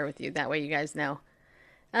important to share with you. That way you guys know.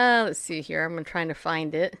 Let's see here. I'm trying to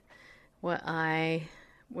find it, what I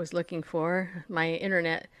was looking for. My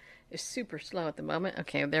internet is super slow at the moment.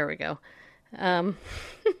 Okay, there we go. There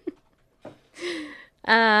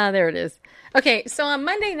it is. Okay, so on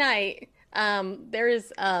Monday night, there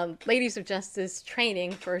is Ladies of Justice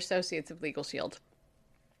training for Associates of Legal Shield.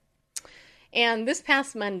 And this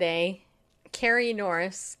past Monday, Carrie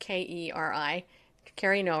Norris, K-E-R-I,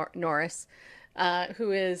 Carrie Norris,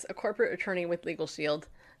 who is a corporate attorney with Legal Shield,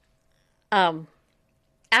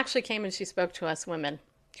 actually came and she spoke to us women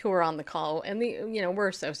who were on the call, and we're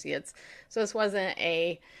associates. So this wasn't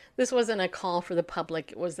a call for the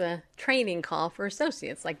public. It was a training call for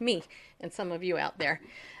associates like me and some of you out there.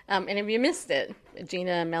 And if you missed it,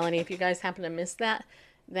 Gina and Melanie, if you guys happen to miss that,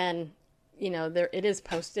 then it is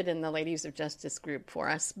posted in the Ladies of Justice group for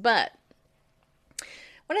us. But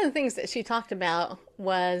one of the things that she talked about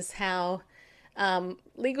was how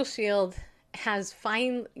Legal Shield has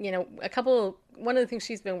one of the things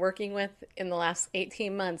she's been working with in the last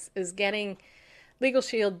 18 months is getting Legal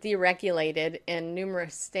Shield deregulated in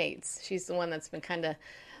numerous states. She's the one that's been kind of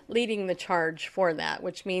leading the charge for that,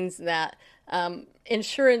 which means that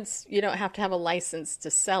insurance, you don't have to have a license to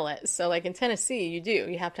sell it. So like in Tennessee,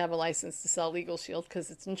 you have to have a license to sell Legal Shield because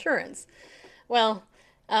it's insurance. Well,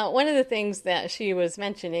 one of the things that she was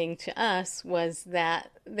mentioning to us was that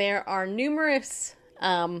there are numerous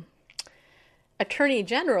attorney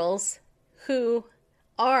generals who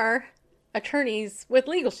are attorneys with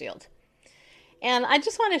Legal Shield. And I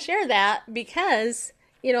just want to share that because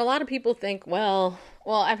You know, a lot of people think, well,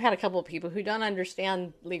 I've had a couple of people who don't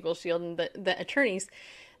understand Legal Shield and the attorneys.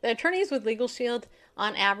 The attorneys with Legal Shield,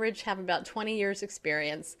 on average, have about 20 years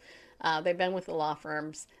experience. They've been with the law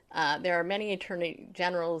firms. There are many attorney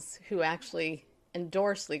generals who actually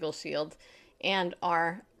endorse Legal Shield and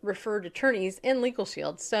are referred attorneys in Legal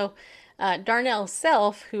Shield. So Darnell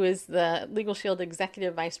Self, who is the Legal Shield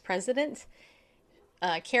Executive Vice President,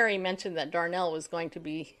 Carrie mentioned that Darnell was going to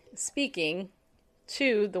be speaking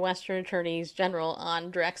to the Western Attorneys General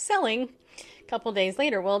on direct selling a couple days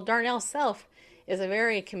later. Well, Darnell Self is a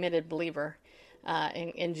very committed believer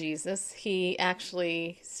in Jesus. He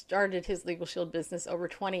actually started his Legal Shield business over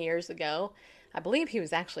 20 years ago. I believe he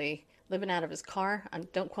was actually living out of his car.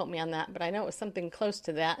 Don't quote me on that, but I know it was something close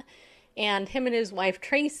to that. And him and his wife,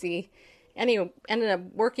 Tracy, ended up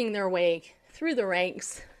working their way through the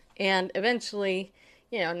ranks. And eventually,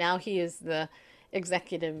 now he is the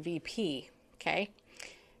executive VP. Okay.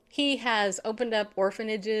 He has opened up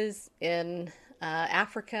orphanages in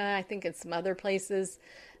Africa, I think, and some other places.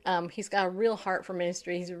 He's got a real heart for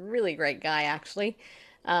ministry. He's a really great guy, actually.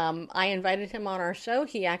 I invited him on our show.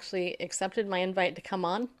 He actually accepted my invite to come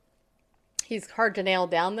on. He's hard to nail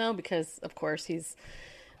down, though, because, of course, he's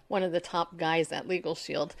one of the top guys at Legal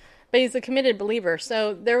Shield. But he's a committed believer.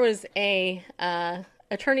 So there was a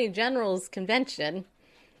Attorney General's convention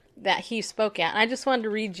that he spoke at. And I just wanted to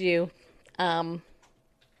read you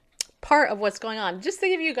part of what's going on, just to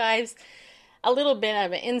give you guys a little bit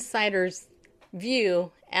of an insider's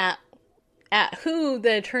view at who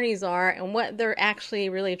the attorneys are and what they're actually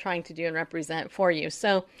really trying to do and represent for you.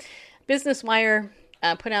 So Business Wire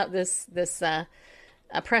put out this a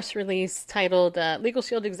press release titled Legal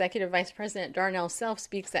Shield Executive Vice President Darnell Self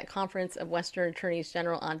speaks at Conference of Western Attorneys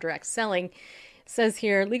General on Direct Selling. It says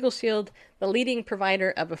here, Legal Shield, the leading provider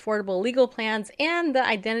of affordable legal plans and the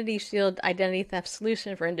Identity Shield identity theft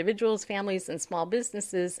solution for individuals, families, and small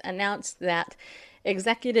businesses, announced that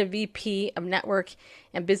Executive VP of Network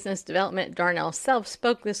and Business Development Darnell Self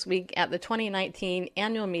spoke this week at the 2019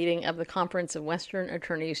 annual meeting of the Conference of Western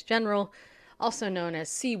Attorneys General, also known as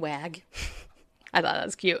CWAG. I thought that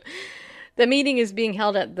was cute. The meeting is being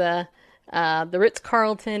held at the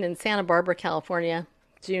Ritz-Carlton in Santa Barbara, California,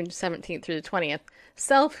 June 17th through the 20th.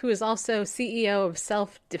 Self, who is also CEO of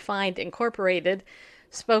Self-Defined Incorporated,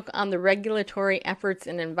 spoke on the regulatory efforts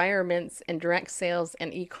and environments in direct sales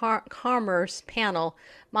and e-commerce panel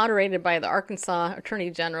moderated by the Arkansas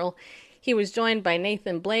Attorney General. He was joined by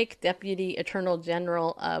Nathan Blake, Deputy Attorney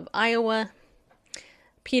General of Iowa,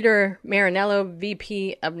 Peter Marinello,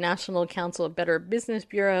 VP of National Council of Better Business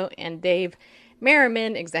Bureau, and Dave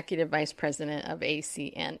Merriman, Executive Vice President of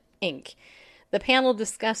ACN Inc. The panel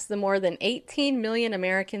discussed the more than 18 million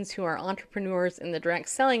Americans who are entrepreneurs in the direct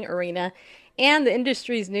selling arena and the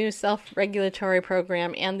industry's new self-regulatory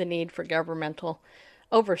program and the need for governmental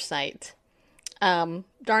oversight.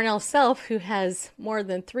 Darnell Self, who has more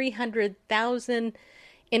than 300,000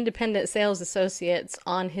 independent sales associates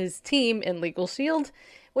on his team in Legal Shield,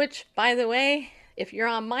 which, by the way, if you're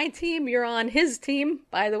on my team, you're on his team.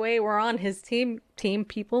 By the way, we're on his team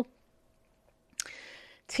people.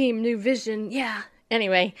 Team New Vision, yeah.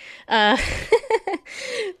 Anyway,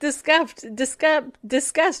 discussed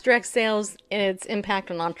direct sales and its impact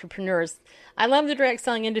on entrepreneurs. I love the direct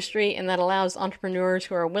selling industry, and that allows entrepreneurs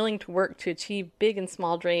who are willing to work to achieve big and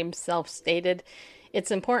small dreams, self-stated.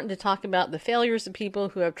 It's important to talk about the failures of people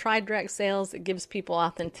who have tried direct sales. It gives people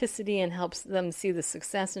authenticity and helps them see the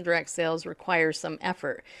success in direct sales requires some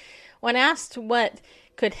effort. When asked what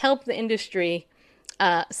could help the industry,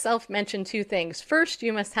 Self mentioned two things. First,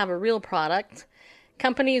 you must have a real product.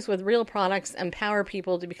 Companies with real products empower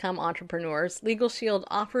people to become entrepreneurs. Legal Shield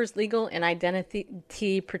offers legal and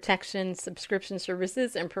identity protection subscription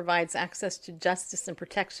services and provides access to justice and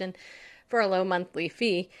protection for a low monthly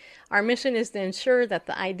fee. Our mission is to ensure that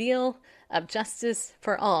the ideal of justice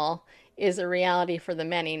for all is a reality for the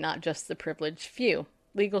many, not just the privileged few.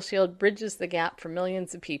 Legal Shield bridges the gap for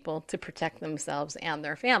millions of people to protect themselves and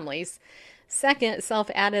their families. Second, Self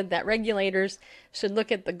added that regulators should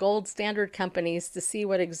look at the gold standard companies to see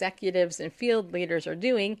what executives and field leaders are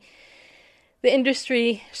doing. The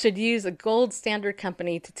industry should use a gold standard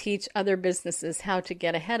company to teach other businesses how to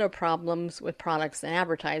get ahead of problems with products and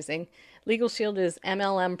advertising. Legal Shield is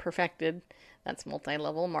MLM perfected. That's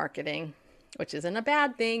multi-level marketing, which isn't a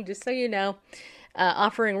bad thing, just so you know.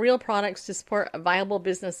 Offering real products to support a viable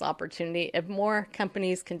business opportunity. If more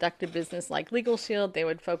companies conducted business like Legal Shield, they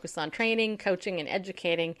would focus on training, coaching, and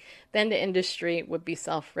educating. Then the industry would be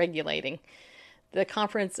self-regulating. The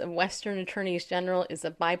Conference of Western Attorneys General is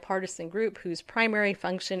a bipartisan group whose primary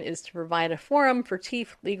function is to provide a forum for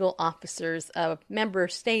chief legal officers of member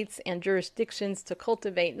states and jurisdictions to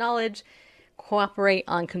cultivate knowledge, cooperate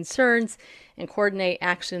on concerns, and coordinate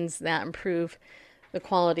actions that improve the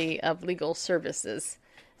quality of legal services.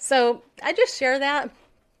 So I just share that.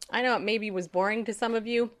 I know it maybe was boring to some of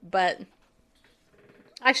you, but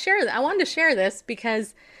I wanted to share this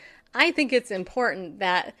because I think it's important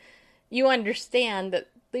that you understand that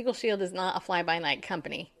Legal Shield is not a fly-by-night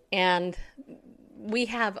company. And we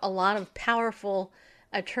have a lot of powerful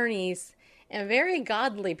attorneys and very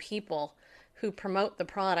godly people who promote the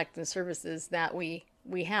product and services that we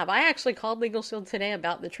have. I actually called Legal Shield today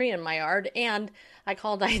about the tree in my yard, and I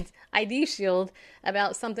called ID Shield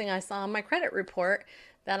about something I saw in my credit report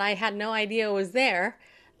that I had no idea was there.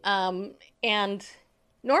 And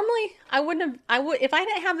normally, if I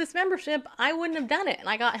didn't have this membership, I wouldn't have done it. And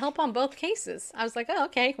I got help on both cases. I was like, oh,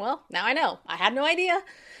 okay, well, now I know. I had no idea,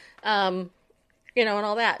 and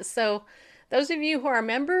all that. So those of you who are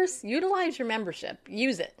members, utilize your membership.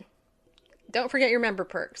 Use it. Don't forget your member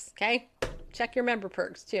perks, okay? Check your member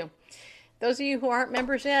perks, too. Those of you who aren't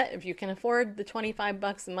members yet, if you can afford the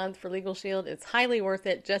 $25 a month for Legal Shield, it's highly worth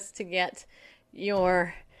it just to get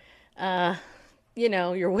your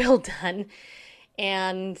will done.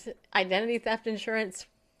 And identity theft insurance,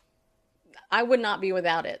 I would not be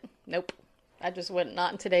without it. Nope. I just wouldn't.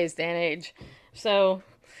 Not in today's day and age. So,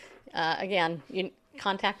 again, you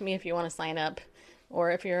contact me if you want to sign up.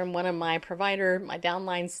 Or if you're in one of my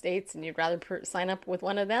downline states, and you'd rather sign up with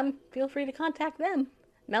one of them, feel free to contact them.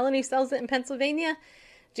 Melanie sells it in Pennsylvania.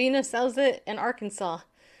 Gina sells it in Arkansas.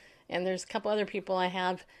 And there's a couple other people I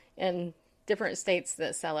have in different states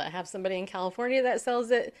that sell it. I have somebody in California that sells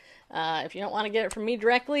it. If you don't want to get it from me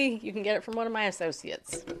directly, you can get it from one of my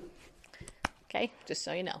associates. Okay, just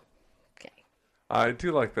so you know. Okay. I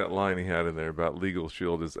do like that line he had in there about Legal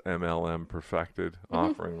Shield is MLM perfected,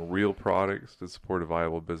 offering real products to support a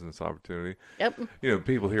viable business opportunity. Yep.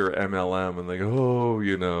 People hear MLM and they go,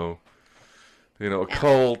 a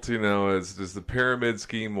cult, it's just a pyramid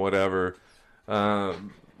scheme, whatever.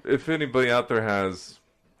 If anybody out there has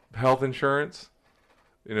health insurance,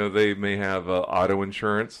 they may have auto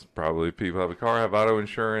insurance. Probably people have a car, have auto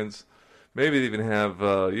insurance. Maybe they even have,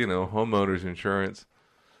 homeowners insurance.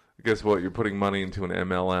 Guess what? You're putting money into an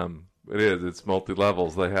MLM. It's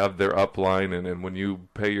multi-levels. They have their upline, and when you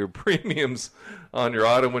pay your premiums on your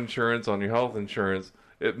auto insurance, on your health insurance,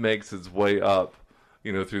 it makes its way up,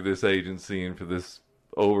 through this agency and for this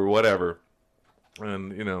over whatever.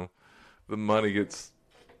 And, the money gets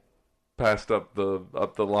passed up the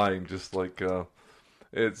line, just like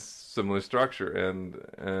it's similar structure,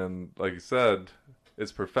 and like you said,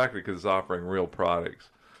 it's perfected because it's offering real products.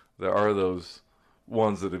 There are those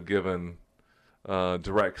ones that have given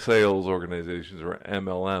direct sales organizations or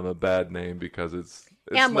MLM a bad name because it's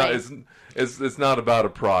not about a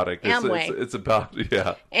product. It's about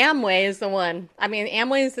Amway is the one. I mean,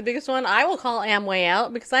 Amway is the biggest one. I will call Amway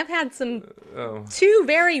out because I've had two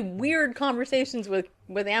very weird conversations with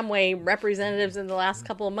Amway representatives in the last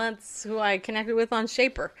couple of months who I connected with on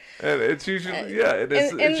Shaper. And it's usually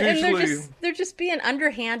it's usually they're just being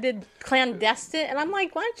underhanded, clandestine, and I'm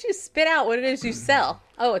like, why don't you spit out what it is you sell?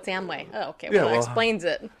 Oh, it's Amway. Oh, okay. Well, that explains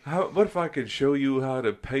it. What if I could show you how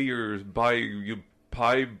to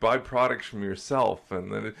buy products from yourself?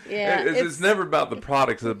 And then it's never about the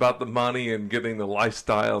products. It's about the money and getting the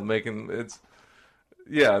lifestyle, and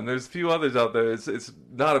there's a few others out there. It's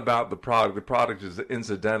not about the product. The product is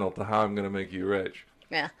incidental to how I'm going to make you rich.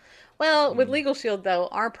 Yeah. Well, with Legal Shield, though,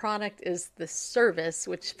 our product is the service,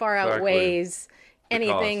 which far outweighs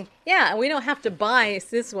anything. Yeah, we don't have to buy.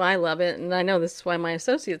 So this is why I love it, and I know this is why my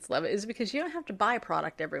associates love it, is because you don't have to buy a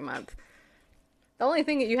product every month. The only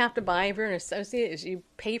thing that you have to buy if you're an associate is you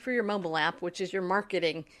pay for your mobile app, which is your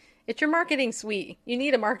marketing. It's your marketing suite. You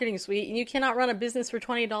need a marketing suite, and you cannot run a business for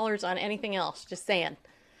 $20 on anything else. Just saying.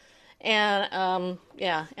 And,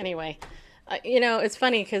 anyway. It's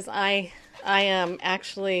funny because I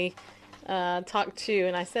actually talked to,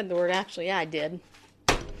 and I said the word actually, yeah, I did.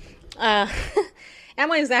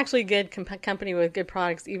 Amway is actually a good company with good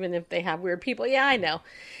products, even if they have weird people. Yeah, I know.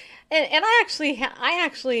 And I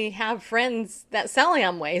actually have friends that sell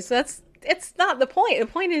Amway, so it's not the point. The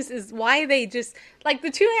point is why they just, like the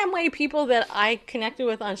two Amway people that I connected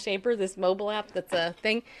with on Shaper, this mobile app that's a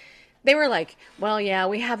thing, they were like, well, yeah,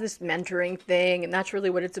 we have this mentoring thing, and that's really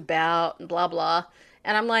what it's about, and blah, blah.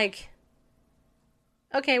 And I'm like,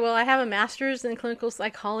 okay, well, I have a master's in clinical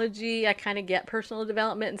psychology. I kind of get personal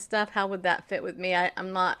development and stuff. How would that fit with me?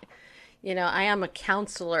 I'm not, I am a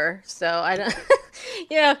counselor, so I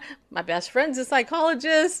don't, my best friend's a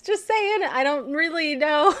psychologist. Just saying, I don't really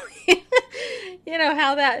know,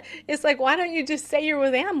 how that, it's like, why don't you just say you're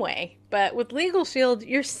with Amway? But with Legal Shield,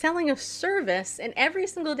 you're selling a service, and every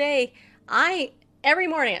single day, every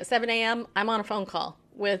morning at 7 a.m., I'm on a phone call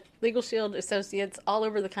with Legal Shield associates all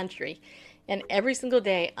over the country. And every single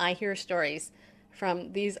day, I hear stories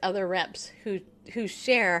from these other reps who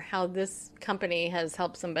share how this company has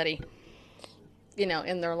helped somebody,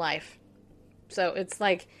 in their life. So it's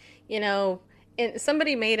like, and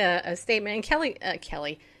somebody made a statement,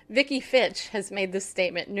 and Vicky Fitch has made this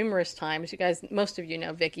statement numerous times. You guys, most of you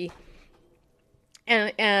know Vicky.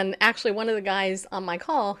 And actually one of the guys on my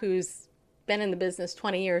call who's been in the business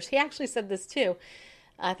 20 years, he actually said this too.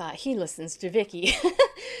 I thought he listens to Vicky.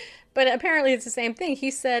 But apparently it's the same thing.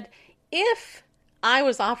 He said, if I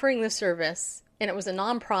was offering the service and it was a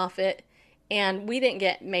nonprofit and we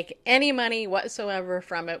didn't make any money whatsoever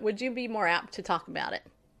from it, would you be more apt to talk about it?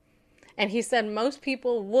 And he said most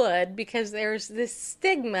people would, because there's this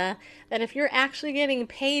stigma that if you're actually getting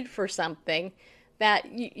paid for something,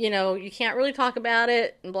 that you can't really talk about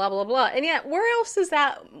it and blah, blah, blah. And yet, where else does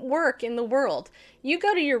that work in the world? You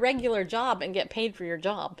go to your regular job and get paid for your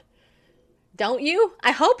job. Don't you?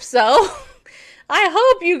 I hope so. I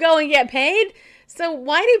hope you go and get paid. So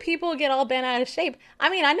why do people get all bent out of shape? I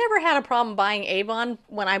mean, I never had a problem buying Avon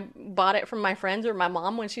when I bought it from my friends or my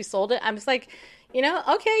mom when she sold it. I was like,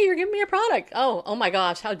 okay, you're giving me a product. Oh my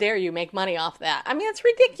gosh, how dare you make money off that? I mean, it's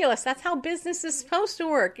ridiculous. That's how business is supposed to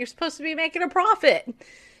work. You're supposed to be making a profit,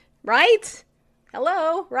 right?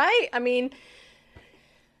 Hello, right? I mean,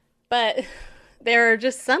 but there are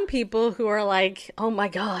just some people who are like, oh my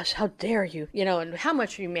gosh, how dare you? And how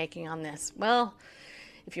much are you making on this? Well,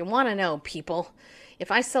 if you want to know, people,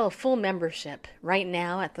 if I sell a full membership right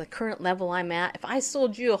now at the current level I'm at, if I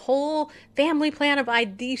sold you a whole family plan of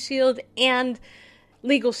ID Shield and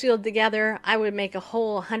Legal Shield together, I would make a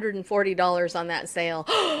whole $140 on that sale.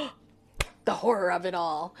 The horror of it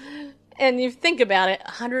all. And you think about it,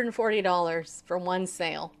 $140 for one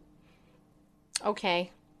sale.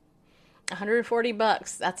 Okay.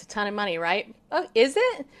 $140, that's a ton of money, right? Oh, is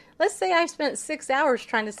it? Let's say I spent 6 hours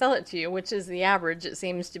trying to sell it to you, which is the average, it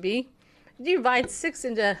seems to be. You divide 6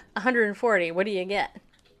 into 140, what do you get?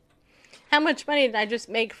 How much money did I just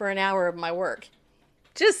make for an hour of my work?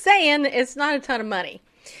 Just saying, it's not a ton of money.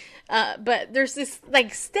 But there's this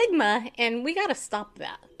stigma, and we got to stop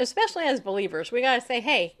that, especially as believers. We got to say,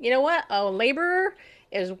 hey, you know what? A laborer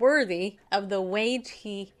is worthy of the wage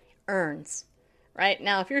he earns. Right?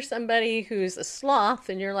 Now, if you're somebody who's a sloth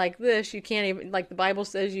and you're like this, you can't even, like the Bible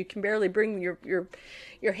says, you can barely bring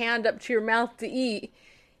your hand up to your mouth to eat.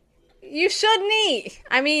 You shouldn't eat.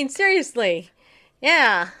 I mean, seriously.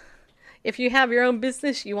 Yeah. If you have your own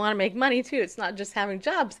business, you want to make money too. It's not just having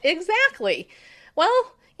jobs. Exactly.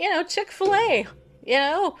 Well, Chick-fil-A,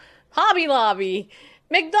 Hobby Lobby,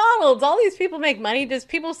 McDonald's, all these people make money. Does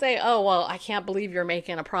people say, oh, well, I can't believe you're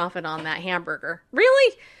making a profit on that hamburger?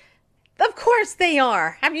 Really? Of course they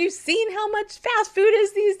are. Have you seen how much fast food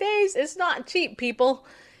is these days? It's not cheap, people.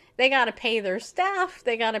 They got to pay their staff.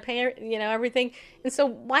 They got to pay, everything. And so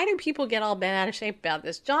why do people get all bent out of shape about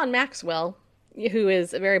this? John Maxwell, who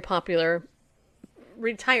is a very popular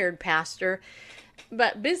retired pastor,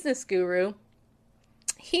 but business guru,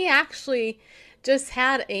 he actually just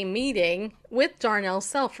had a meeting with Darnell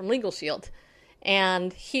Self from Legal Shield.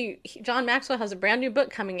 And John Maxwell has a brand new book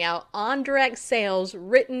coming out on direct sales,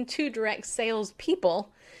 written to direct sales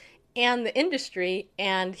people and the industry.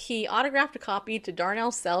 And he autographed a copy to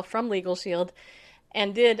Darnell Self from Legal Shield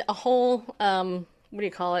and did a whole,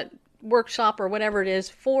 workshop or whatever it is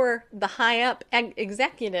for the high up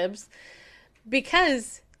executives,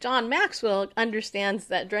 because John Maxwell understands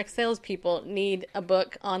that direct sales people need a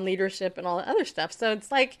book on leadership and all the other stuff. So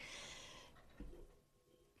it's like,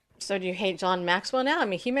 so do you hate John Maxwell now? I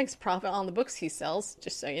mean, he makes profit on the books he sells,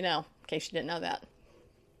 just so you know, in case you didn't know that.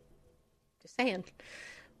 Just saying.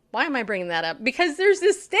 Why am I bringing that up? Because there's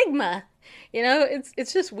this stigma.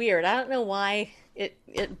 It's just weird. I don't know why it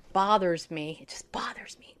bothers me. It just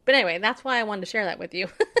bothers me. But anyway, that's why I wanted to share that with you.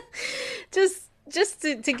 just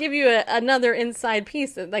to give you another inside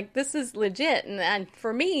piece. Like, this is legit. And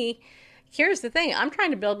for me, here's the thing. I'm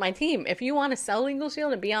trying to build my team. If you want to sell Legal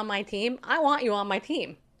Shield and be on my team, I want you on my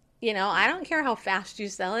team. I don't care how fast you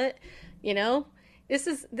sell it.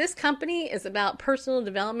 This company is about personal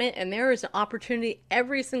development, and there is an opportunity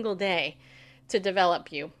every single day to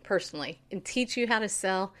develop you personally and teach you how to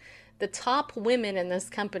sell. The top women in this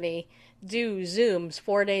company do Zooms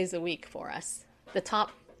 4 days a week for us. The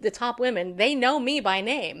top women, they know me by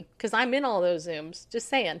name because I'm in all those Zooms. Just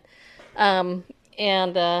saying. And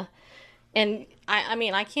I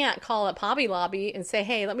mean, I can't call up Hobby Lobby and say,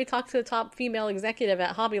 hey, let me talk to the top female executive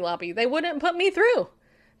at Hobby Lobby. They wouldn't put me through.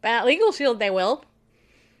 But at Legal Shield, they will.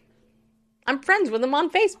 I'm friends with them on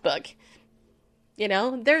Facebook. You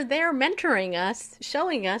know, they're there mentoring us,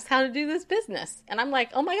 showing us how to do this business. And I'm like,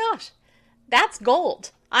 oh my gosh, that's gold.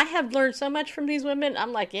 I have learned so much from these women.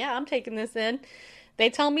 I'm like, yeah, I'm taking this in. They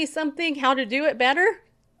tell me something, how to do it better.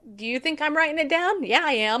 Do you think I'm writing it down? Yeah,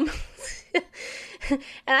 I am. And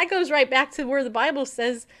that goes right back to where the Bible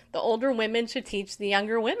says the older women should teach the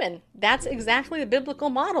younger women. That's exactly the biblical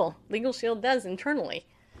model Legal Shield does internally.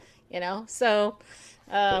 You know, so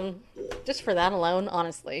just for that alone,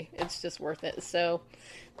 honestly, it's just worth it. So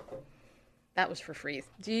that was for free.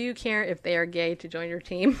 Do you care if they are gay to join your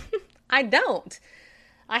team? I don't.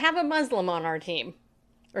 I have a Muslim on our team,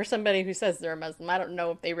 or somebody who says they're a Muslim. I don't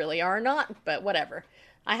know if they really are or not, but whatever.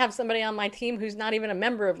 I have somebody on my team who's not even a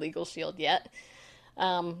member of Legal Shield yet,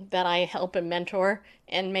 that I help and mentor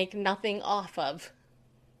and make nothing off of,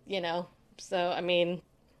 you know. So, I mean,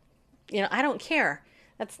 you know, I don't care.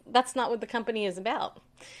 That's not what the company is about.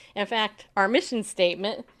 In fact, our mission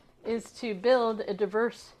statement is to build a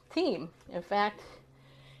diverse team. In fact,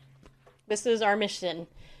 this is our mission: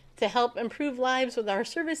 to help improve lives with our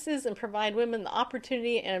services and provide women the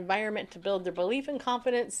opportunity and environment to build their belief and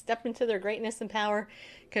confidence, step into their greatness and power,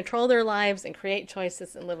 control their lives, and create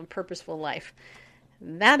choices and live a purposeful life.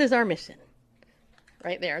 That is our mission.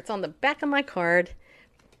 Right there. It's on the back of my card.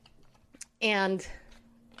 And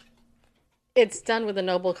it's done with a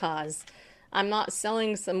noble cause. I'm not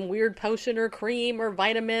selling some weird potion or cream or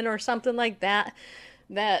vitamin or something like that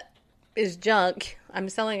that is junk. I'm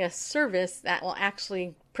selling a service that will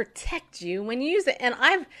actually protect you when you use it. And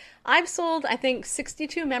I've sold, I think,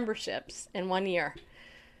 62 memberships in 1 year,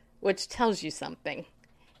 which tells you something.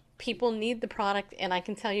 People need the product, and I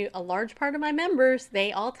can tell you a large part of my members,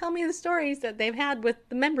 they all tell me the stories that they've had with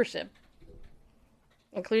the membership.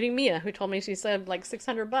 Including Mia, who told me she saved like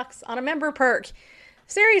 $600 on a member perk.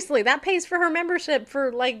 Seriously, that pays for her membership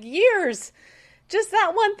for like years. Just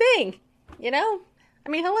that one thing, you know? I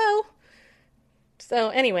mean, hello. So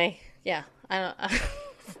anyway, yeah, I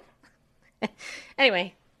don't.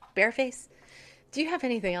 Anyway, Bareface, do you have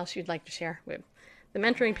anything else you'd like to share with the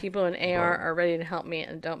mentoring people in AR are ready to help me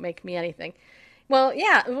and don't make me anything? Well,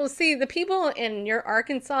 yeah. Well, see, the people in your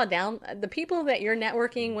Arkansas the people that you're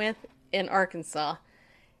networking with in Arkansas,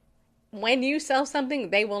 when you sell something,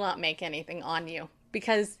 they will not make anything on you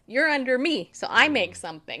because you're under me. So I make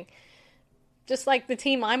something. Just like the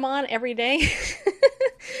team I'm on every day.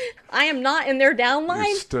 I am not in their downline.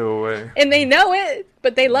 You're still away. And they know it,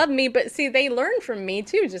 but they love me. But see, they learn from me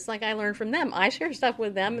too, just like I learn from them. I share stuff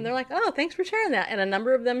with them and they're like, oh, thanks for sharing that. And a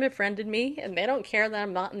number of them have friended me and they don't care that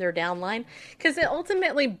I'm not in their downline because it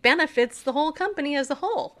ultimately benefits the whole company as a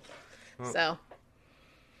whole. Oh. So.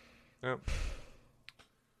 Yep.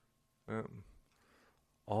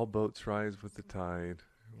 All boats rise with the tide.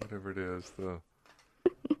 Whatever it is.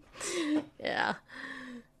 Yeah.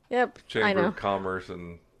 Yep. Chamber of Commerce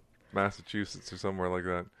in Massachusetts or somewhere like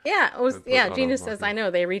that. Yeah, it was. Yeah, Gina says, "I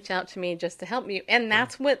know they reach out to me just to help me," and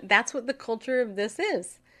that's what the culture of this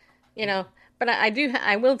is, you know. But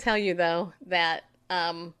I will tell you though that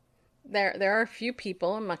there are a few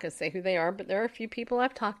people. I'm not going to say who they are, but there are a few people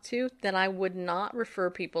I've talked to that I would not refer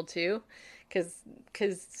people to,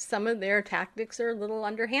 because some of their tactics are a little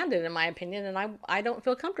underhanded in my opinion, and I don't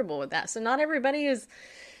feel comfortable with that. So not everybody is,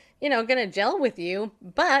 you know, going to gel with you,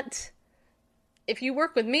 but if you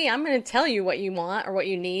work with me, I'm going to tell you what you want or what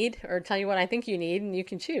you need, or tell you what I think you need, and you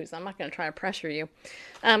can choose. I'm not going to try to pressure you.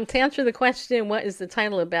 To answer the question, what is the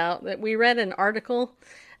title about? That we read an article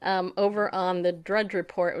over on the Drudge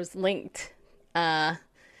Report. It was linked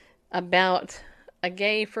about a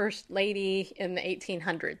gay first lady in the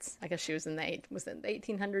 1800s. I guess she was in the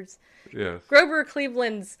 1800s? Yes. Grover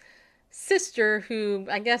Cleveland's sister, who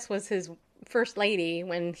I guess was his first lady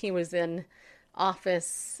when he was in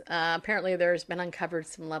office. Apparently there's been uncovered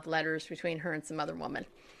some love letters between her and some other woman.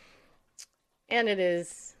 And it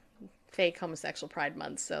is fake homosexual pride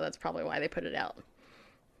month, so that's probably why they put it out.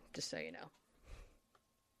 Just so you know.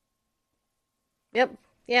 Yep.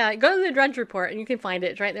 Yeah, go to the Drudge Report and you can find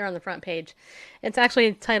it. It's right there on the front page. It's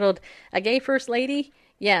actually titled, A Gay First Lady?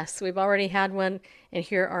 Yes, we've already had one, and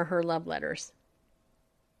here are her love letters.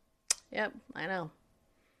 Yep, I know.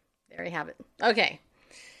 There you have it. Okay.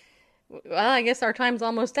 Well, I guess our time's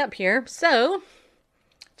almost up here. So,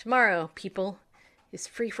 tomorrow, people, is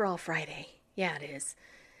Free for All Friday. Yeah, it is.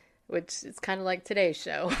 Which is kind of like today's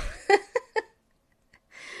show.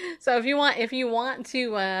 So if you want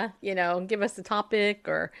to, you know, give us a topic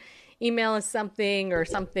or email us something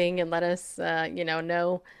and let us,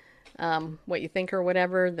 know what you think or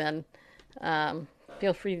whatever, then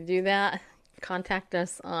feel free to do that. Contact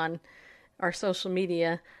us on our social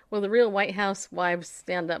media. Will the real White House wives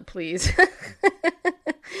stand up, please?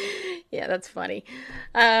 Yeah, that's funny.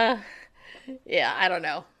 Yeah, I don't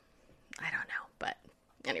know. But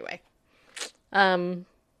anyway. Yep.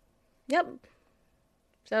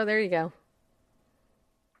 So there you go.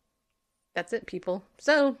 That's it, people.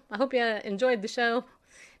 So I hope you enjoyed the show.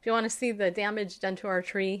 If you want to see the damage done to our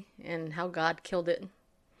tree and how God killed it,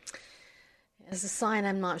 as a sign,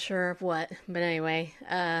 I'm not sure of what. But anyway,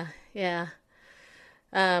 yeah.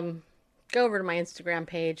 Go over to my Instagram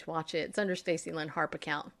page, watch it. It's under Stacy Lynn Harp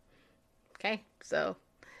account. Okay? So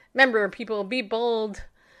remember, people, be bold.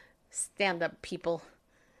 Stand up, people.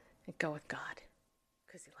 And go with God.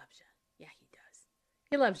 Because he loves you. Yeah, he does.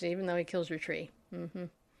 He loves you even though he kills your tree. Mm-hmm.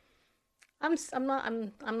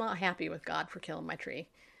 I'm not happy with God for killing my tree.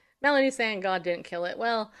 Melanie's saying God didn't kill it.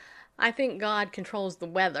 Well, I think God controls the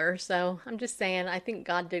weather, so I'm just saying I think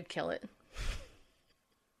God did kill it.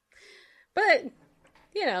 But,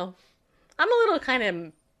 I'm a little kind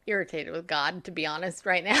of irritated with God, to be honest,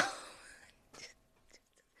 right now.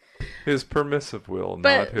 His permissive will,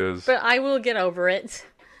 not his... But I will get over it.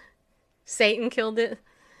 Satan killed it.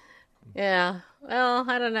 Yeah. Well,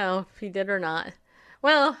 I don't know if he did or not.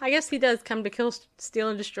 Well, I guess he does come to kill, steal,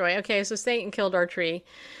 and destroy. Okay, so Satan killed our tree.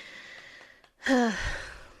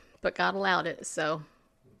 But God allowed it, so...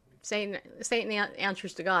 Satan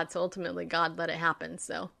answers to God, so ultimately God let it happen,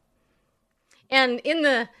 so... And in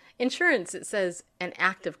the insurance, it says an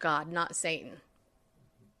act of God, not Satan.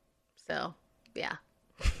 So, yeah.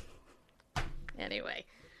 Anyway.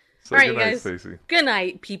 So all right, good night, guys. Stacey. Good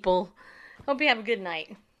night, people. Hope you have a good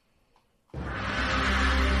night.